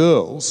young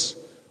girls?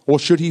 Or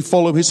should he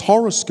follow his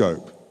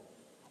horoscope?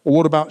 Or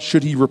what about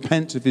should he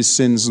repent of his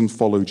sins and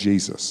follow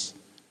Jesus?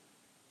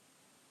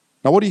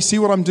 Now, what do you see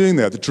what I'm doing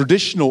there? The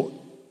traditional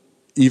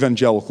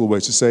evangelical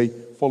way to say,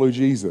 follow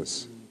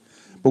Jesus.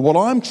 But what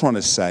I'm trying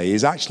to say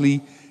is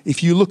actually,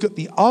 if you look at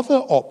the other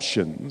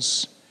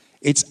options,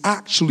 it's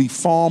actually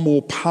far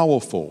more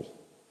powerful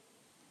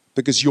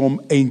because you're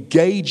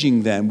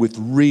engaging them with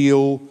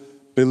real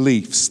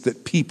beliefs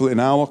that people in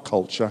our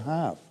culture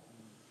have.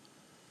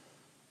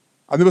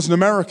 And there was an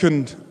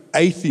American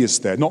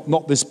atheist there,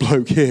 not this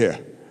bloke here.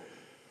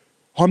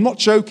 I'm not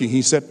joking.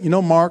 He said,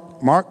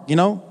 Mark,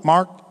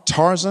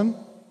 Tarzan,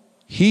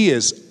 he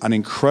is an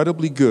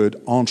incredibly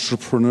good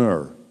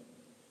entrepreneur.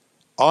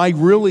 I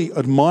really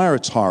admire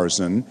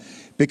Tarzan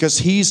because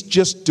he's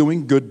just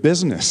doing good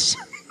business.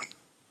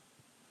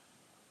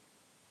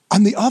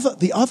 And the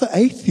other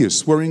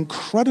atheists were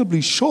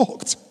incredibly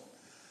shocked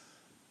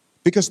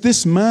because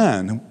this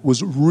man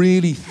was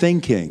really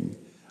thinking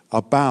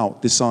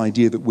about this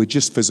idea that we're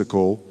just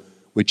physical,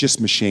 we're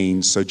just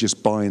machines, so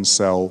just buy and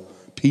sell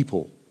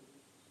people.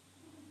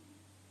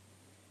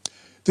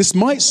 This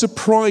might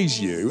surprise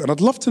you, and I'd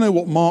love to know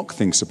what Mark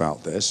thinks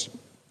about this.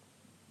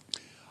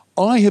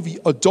 I have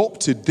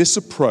adopted this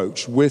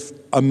approach with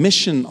a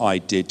mission I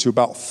did to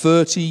about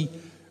 30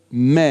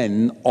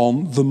 men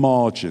on the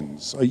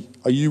margins.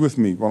 Are you with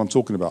me what I'm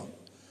talking about?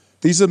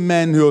 These are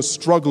men who are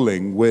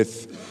struggling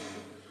with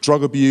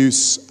drug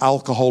abuse,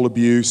 alcohol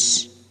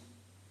abuse,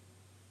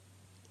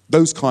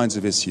 those kinds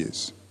of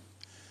issues.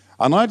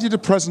 And I did a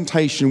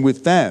presentation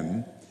with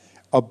them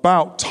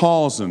about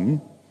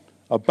Tarzan,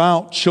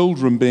 about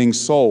children being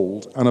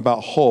sold, and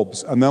about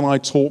Hobbes, and then I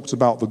talked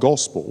about the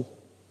gospel.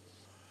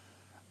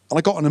 And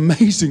I got an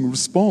amazing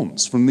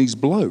response from these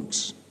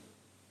blokes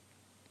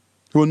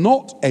who are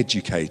not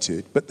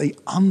educated, but they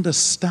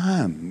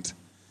understand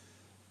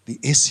the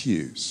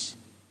issues.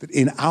 That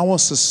in our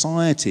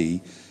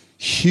society,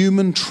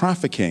 human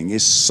trafficking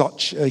is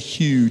such a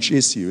huge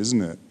issue,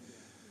 isn't it?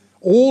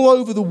 All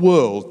over the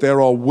world,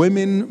 there are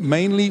women,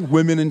 mainly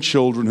women and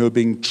children, who are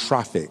being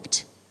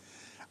trafficked.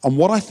 And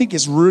what I think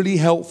is really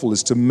helpful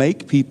is to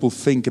make people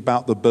think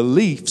about the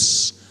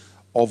beliefs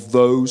of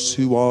those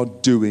who are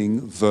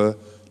doing the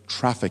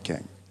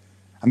trafficking.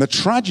 And the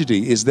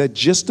tragedy is they're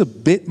just a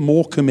bit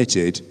more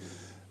committed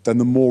than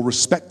the more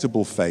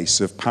respectable face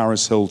of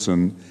Paris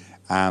Hilton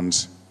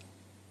and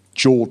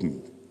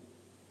Jordan.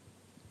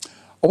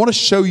 I want to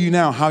show you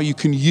now how you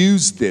can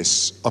use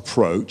this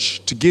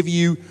approach to give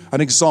you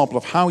an example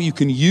of how you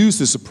can use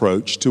this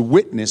approach to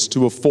witness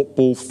to a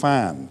football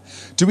fan.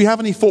 Do we have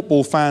any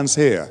football fans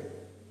here?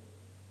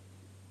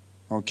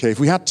 Okay, if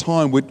we had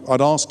time,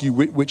 I'd ask you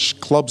which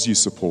clubs you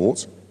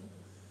support.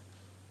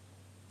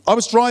 I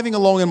was driving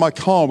along in my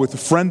car with a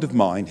friend of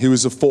mine who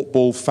is a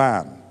football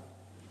fan.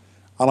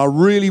 And I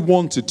really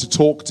wanted to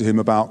talk to him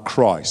about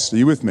Christ. Are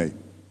you with me?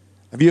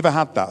 Have you ever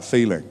had that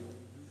feeling?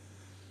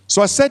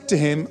 So I said to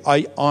him,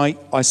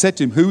 I said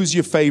to him, who is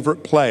your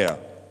favorite player?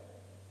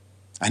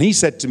 And he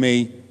said to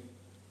me,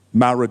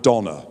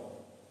 Maradona.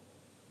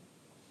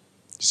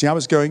 See how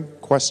it's going?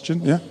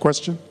 Question? Yeah,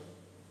 question?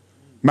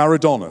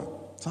 Maradona.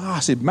 I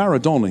said,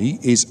 Maradona, he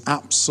is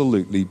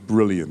absolutely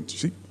brilliant. You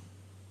see?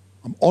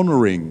 I'm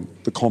honoring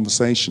the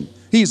conversation.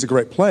 He is a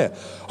great player.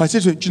 I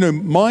said to him, do you know,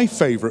 my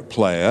favorite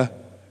player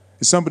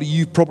is somebody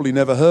you've probably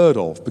never heard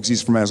of because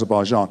he's from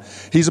Azerbaijan.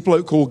 He's a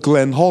bloke called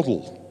Glenn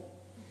Hoddle.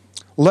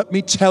 Let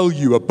me tell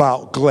you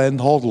about Glenn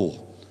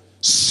Hoddle.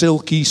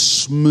 Silky,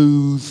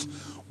 smooth,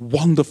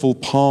 wonderful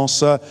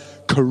passer,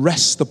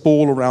 caressed the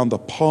ball around the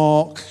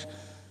park,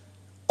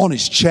 on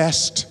his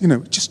chest,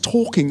 just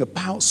talking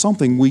about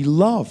something we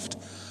loved.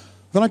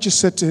 Then I just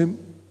said to him,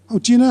 oh,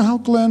 do you know how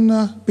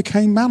Glenn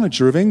became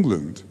manager of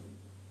England?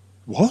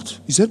 What?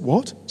 He said,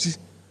 what? He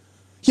said,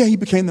 yeah, he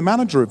became the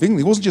manager of England.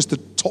 He wasn't just the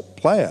top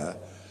player,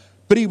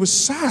 but he was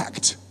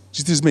sacked.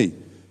 This is me.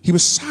 He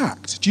was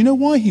sacked. Do you know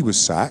why he was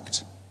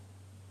sacked?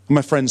 And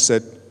my friend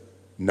said,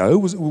 No.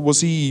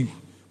 Was he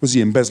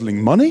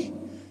embezzling money?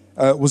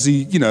 Was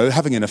he,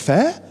 having an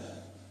affair?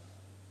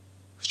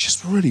 It's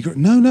just really great.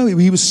 No,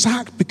 he was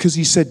sacked because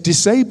he said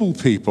disabled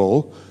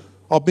people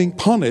are being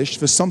punished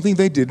for something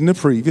they did in a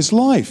previous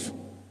life.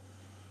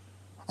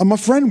 And my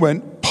friend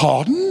went,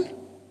 pardon?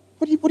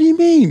 What do you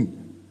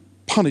mean?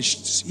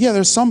 Punished? Yeah,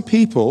 there are some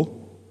people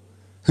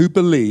who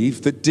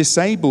believe that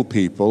disabled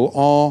people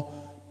are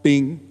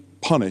being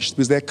punished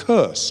because they're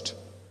cursed.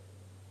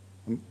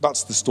 And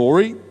that's the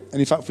story. And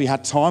in fact, if we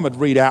had time, I'd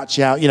read out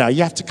to you,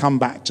 you have to come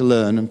back to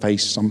learn and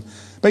face some.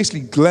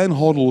 Basically, Glenn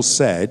Hoddle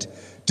said,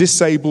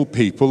 disabled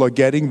people are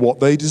getting what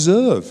they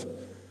deserve.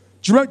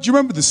 Do you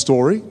remember this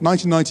story?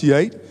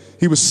 1998?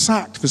 He was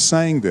sacked for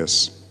saying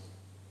this.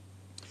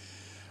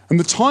 And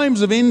the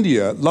Times of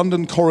India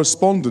London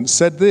correspondent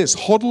said this: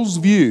 Hoddle's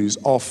views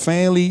are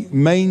fairly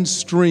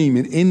mainstream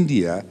in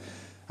India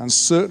and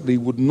certainly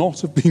would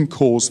not have been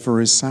cause for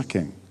his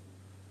sacking.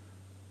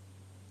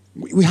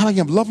 We had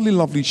a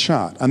lovely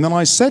chat. And then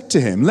I said to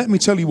him, let me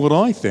tell you what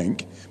I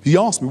think. He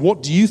asked me,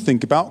 what do you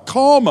think about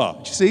karma?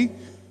 Do you see?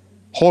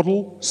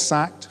 Hoddle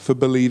sacked for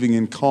believing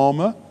in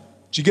karma.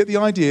 Do you get the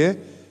idea?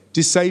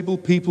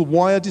 Disabled people.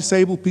 Why are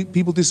disabled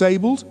people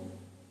disabled? Do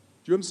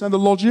you understand the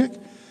logic?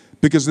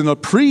 Because in a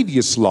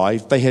previous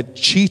life, they had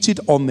cheated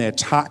on their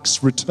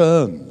tax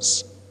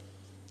returns.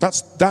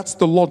 That's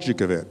the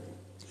logic of it.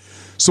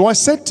 So I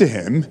said to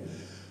him,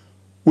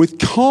 with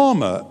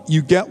karma,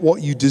 you get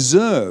what you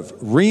deserve.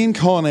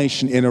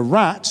 Reincarnation in a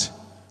rat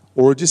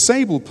or a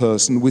disabled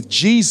person. With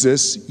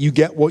Jesus, you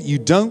get what you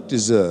don't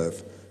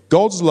deserve.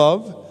 God's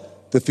love,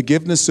 the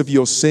forgiveness of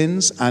your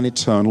sins, and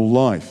eternal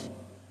life.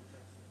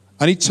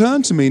 And he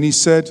turned to me and he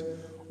said,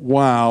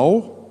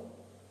 wow,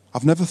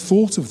 I've never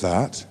thought of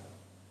that.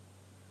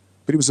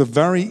 But it was a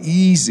very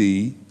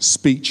easy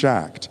speech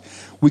act.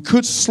 We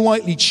could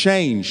slightly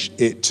change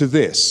it to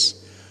this.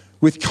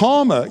 With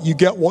karma, you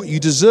get what you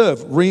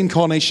deserve.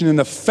 Reincarnation in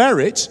a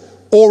ferret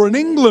or an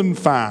England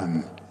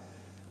fan.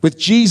 With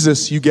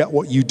Jesus, you get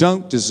what you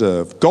don't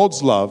deserve.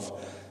 God's love,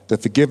 the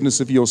forgiveness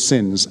of your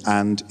sins,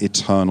 and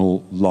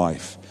eternal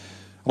life.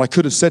 And I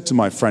could have said to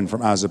my friend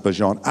from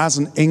Azerbaijan, as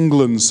an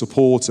England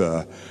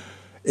supporter,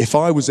 if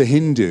I was a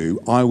Hindu,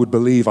 I would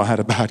believe I had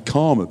a bad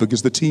karma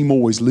because the team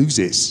always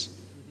loses.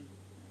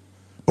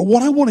 But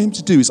what I want him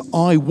to do is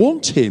I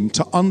want him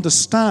to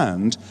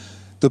understand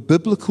the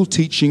biblical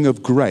teaching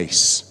of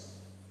grace.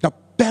 Now,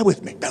 bear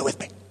with me.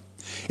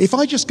 If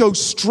I just go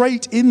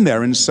straight in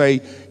there and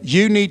say,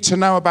 you need to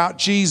know about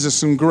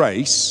Jesus and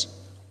grace,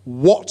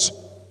 what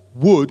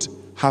would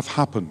have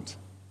happened?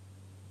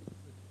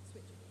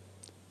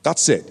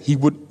 That's it.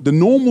 The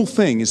normal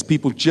thing is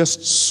people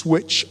just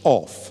switch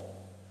off.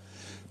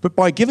 But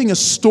by giving a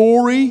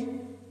story,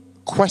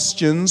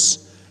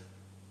 questions,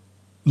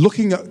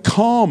 looking at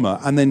karma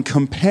and then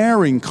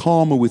comparing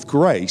karma with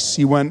grace,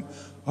 he went,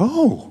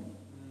 oh,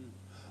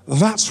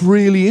 that's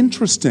really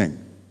interesting.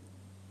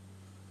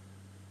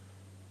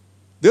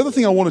 The other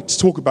thing I wanted to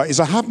talk about is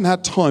I haven't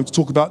had time to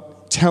talk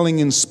about telling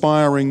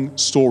inspiring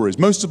stories.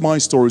 Most of my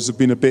stories have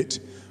been a bit,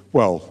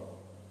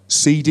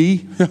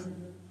 seedy,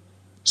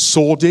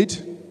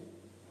 sordid,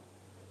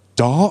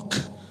 dark,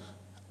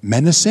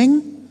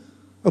 menacing,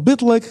 a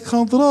bit like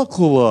Count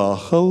Dracula.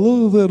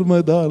 Hello there,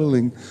 my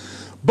darling.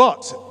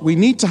 But we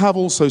need to have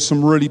also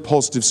some really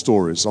positive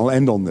stories. I'll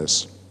end on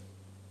this.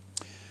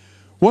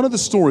 One of the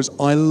stories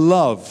I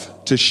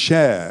love to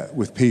share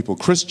with people,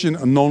 Christian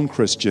and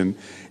non-Christian,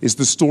 is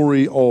the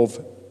story of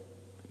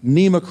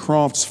Nima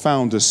Crafts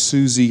founder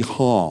Susie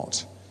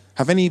Hart.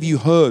 Have any of you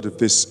heard of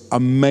this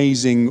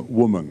amazing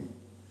woman?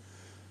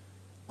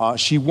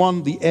 She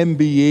won the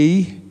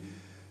MBE.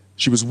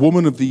 She was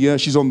Woman of the Year.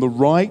 She's on the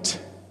right.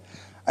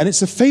 And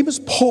it's a famous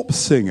pop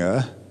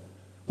singer.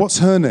 What's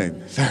her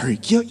name?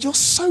 You're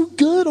so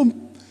good.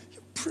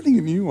 You're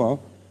brilliant, you are.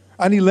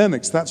 Annie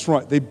Lennox, that's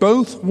right. They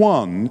both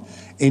won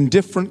in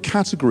different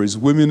categories,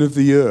 Women of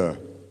the Year.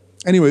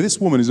 Anyway, this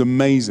woman is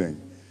amazing.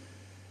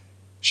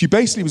 She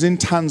basically was in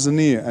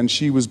Tanzania and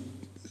she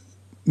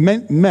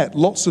met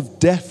lots of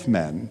deaf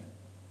men,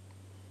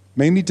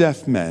 mainly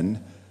deaf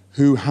men,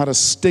 who had a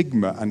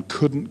stigma and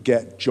couldn't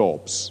get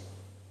jobs.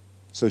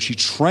 So she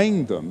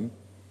trained them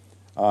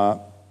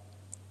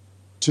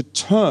to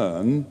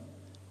turn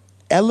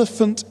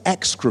elephant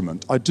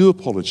excrement, I do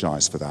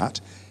apologize for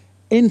that,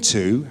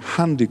 into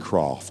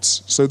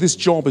handicrafts. So this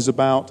job is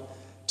about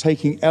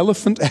taking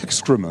elephant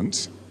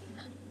excrement.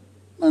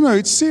 No,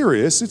 it's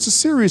serious. It's a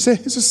serious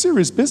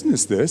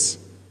business, this.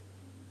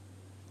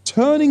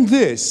 Turning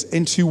this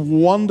into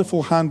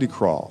wonderful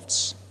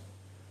handicrafts.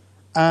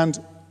 And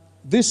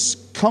this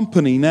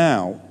company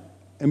now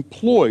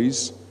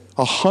employs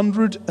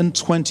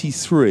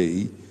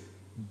 123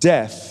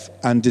 deaf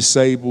and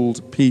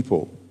disabled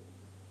people.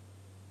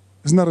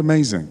 Isn't that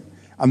amazing?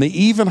 And they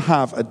even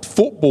have a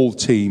football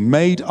team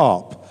made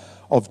up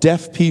of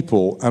deaf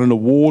people and an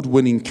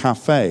award-winning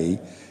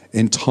cafe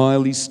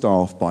entirely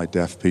staffed by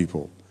deaf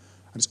people.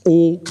 And it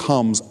all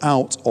comes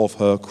out of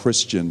her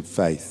Christian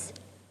faith.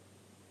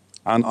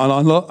 And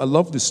I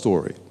love this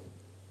story.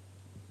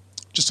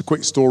 Just a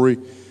quick story.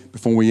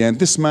 before we end.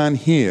 This man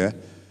here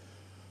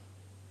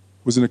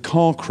was in a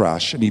car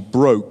crash and he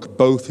broke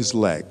both his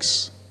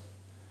legs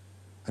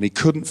and he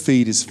couldn't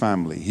feed his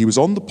family. He was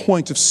on the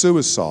point of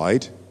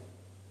suicide,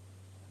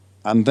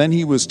 and then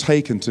he was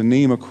taken to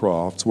Nema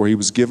Craft, where he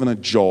was given a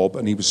job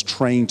and he was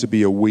trained to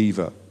be a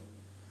weaver.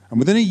 And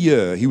within a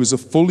year, he was a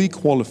fully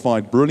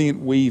qualified, brilliant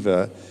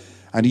weaver,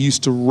 and he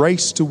used to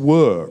race to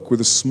work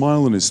with a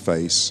smile on his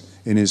face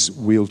in his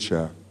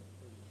wheelchair.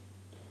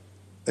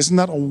 Isn't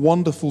that a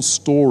wonderful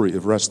story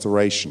of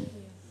restoration?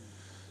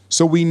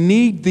 So we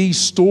need these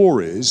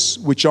stories,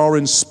 which are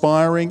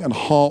inspiring and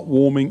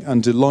heartwarming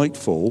and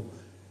delightful,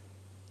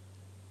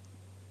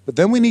 but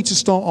then we need to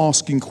start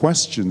asking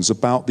questions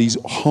about these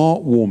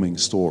heartwarming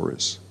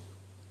stories.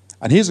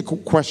 And here's a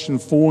question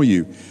for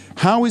you.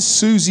 How is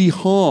Susie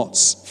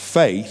Hart's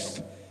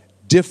faith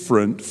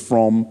different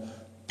from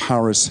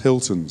Paris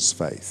Hilton's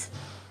faith?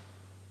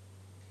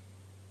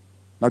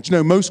 Now, do you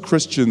know, most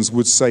Christians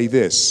would say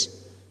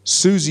this: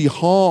 Susie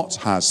Hart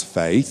has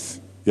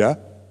faith, yeah?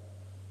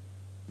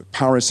 But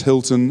Paris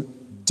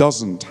Hilton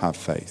doesn't have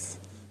faith.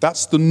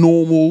 That's the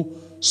normal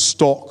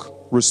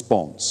stock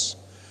response.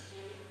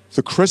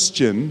 The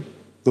Christian,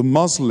 the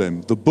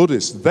Muslim, the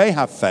Buddhist, they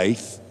have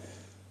faith,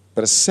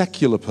 but a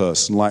secular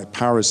person like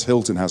Paris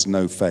Hilton has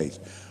no faith.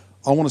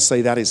 I want to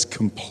say that is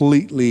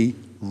completely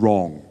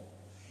wrong.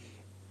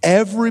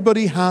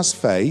 Everybody has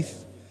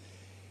faith.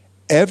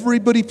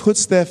 Everybody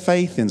puts their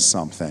faith in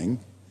something,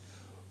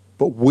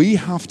 but we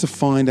have to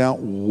find out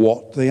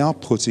what they are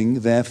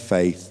putting their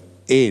faith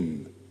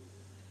in.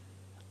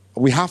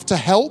 We have to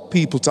help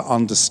people to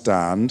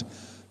understand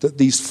that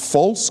these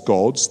false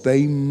gods,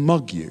 they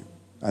mug you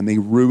and they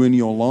ruin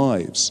your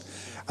lives.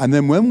 And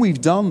then when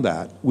we've done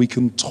that, we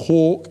can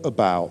talk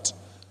about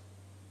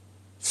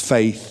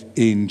faith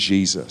in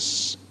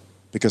Jesus,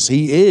 because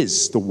he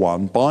is the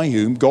one by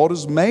whom God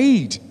has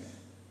made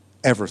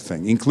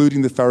everything,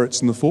 including the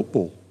ferrets and the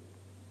football.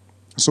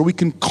 So we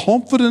can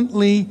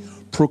confidently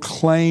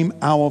proclaim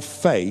our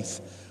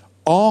faith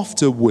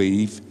after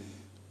we've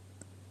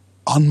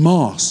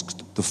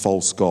unmasked the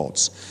false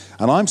gods.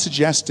 And I'm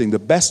suggesting the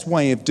best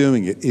way of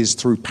doing it is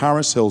through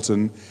Paris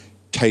Hilton,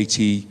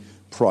 Katie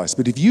Price.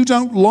 But if you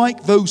don't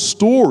like those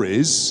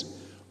stories,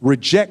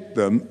 reject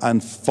them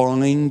and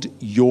find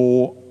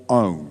your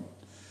own.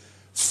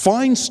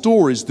 Find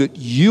stories that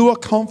you are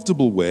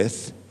comfortable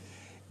with,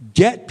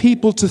 get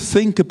people to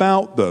think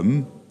about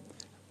them,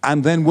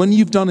 and then when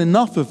you've done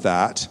enough of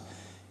that,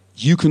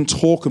 you can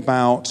talk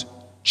about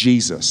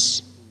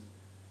Jesus.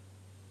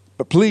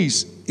 But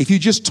please, if you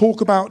just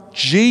talk about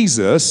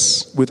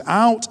Jesus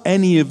without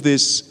any of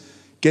this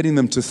getting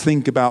them to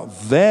think about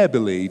their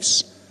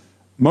beliefs,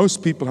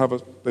 most people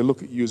they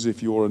look at you as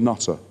if you're a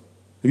nutter.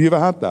 Have you ever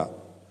had that?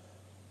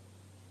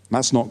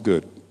 That's not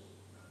good.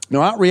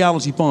 Now, at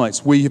Reality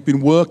Bites, we have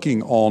been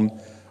working on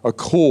a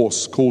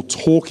course called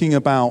Talking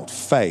About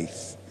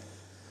Faith.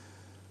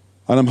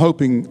 And I'm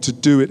hoping to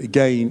do it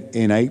again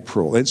in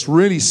April. It's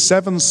really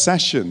 7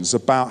 sessions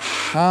about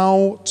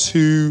how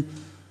to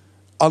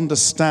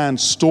understand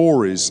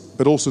stories,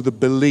 but also the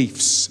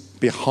beliefs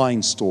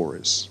behind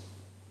stories.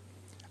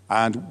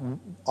 And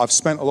I've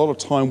spent a lot of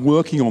time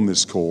working on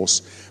this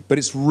course, but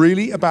it's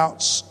really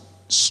about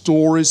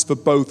stories for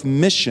both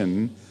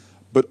mission,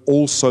 but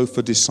also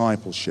for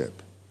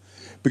discipleship.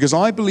 Because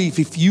I believe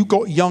if you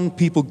got young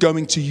people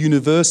going to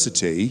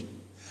university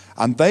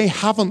and they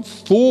haven't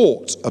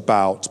thought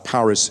about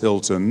Paris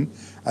Hilton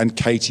and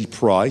Katie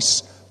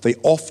Price, they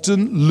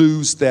often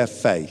lose their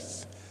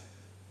faith.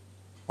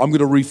 I'm going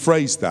to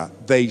rephrase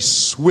that. They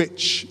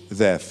switch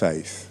their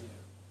faith.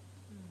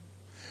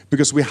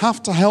 Because we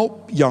have to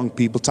help young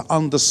people to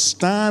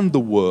understand the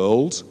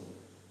world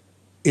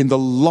in the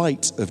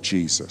light of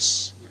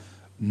Jesus.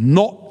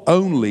 Not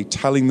only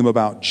telling them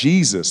about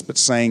Jesus, but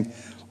saying,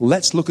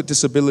 let's look at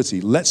disability,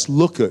 let's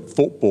look at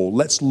football,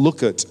 let's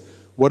look at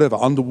whatever,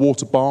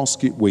 underwater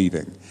basket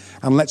weaving,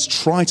 and let's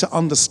try to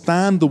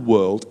understand the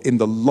world in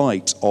the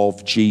light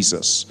of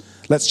Jesus.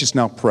 Let's just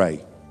now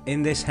pray.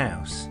 In this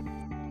house,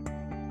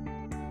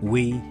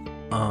 we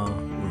are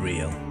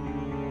real.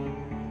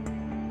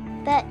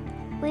 But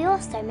we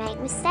also make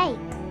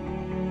mistakes.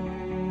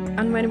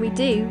 And when we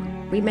do,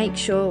 we make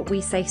sure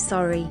we say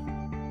sorry.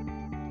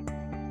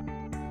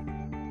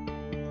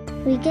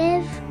 We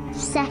give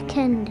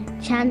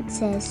second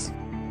chances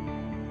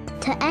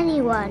to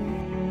anyone.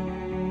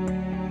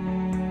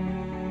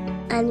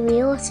 And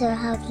we also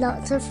have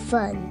lots of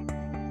fun.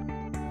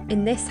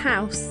 In this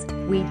house,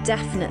 we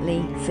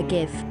definitely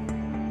forgive.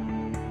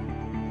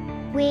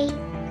 We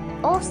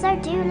also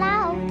do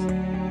loud.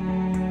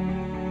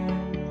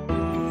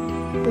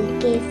 We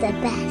give the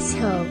best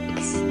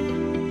hugs.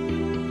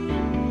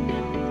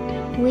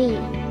 We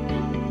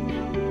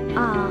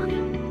are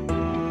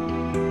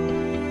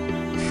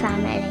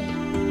family.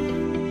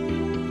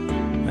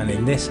 And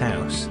in this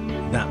house,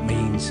 that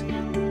means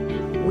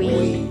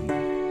We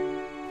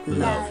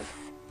love.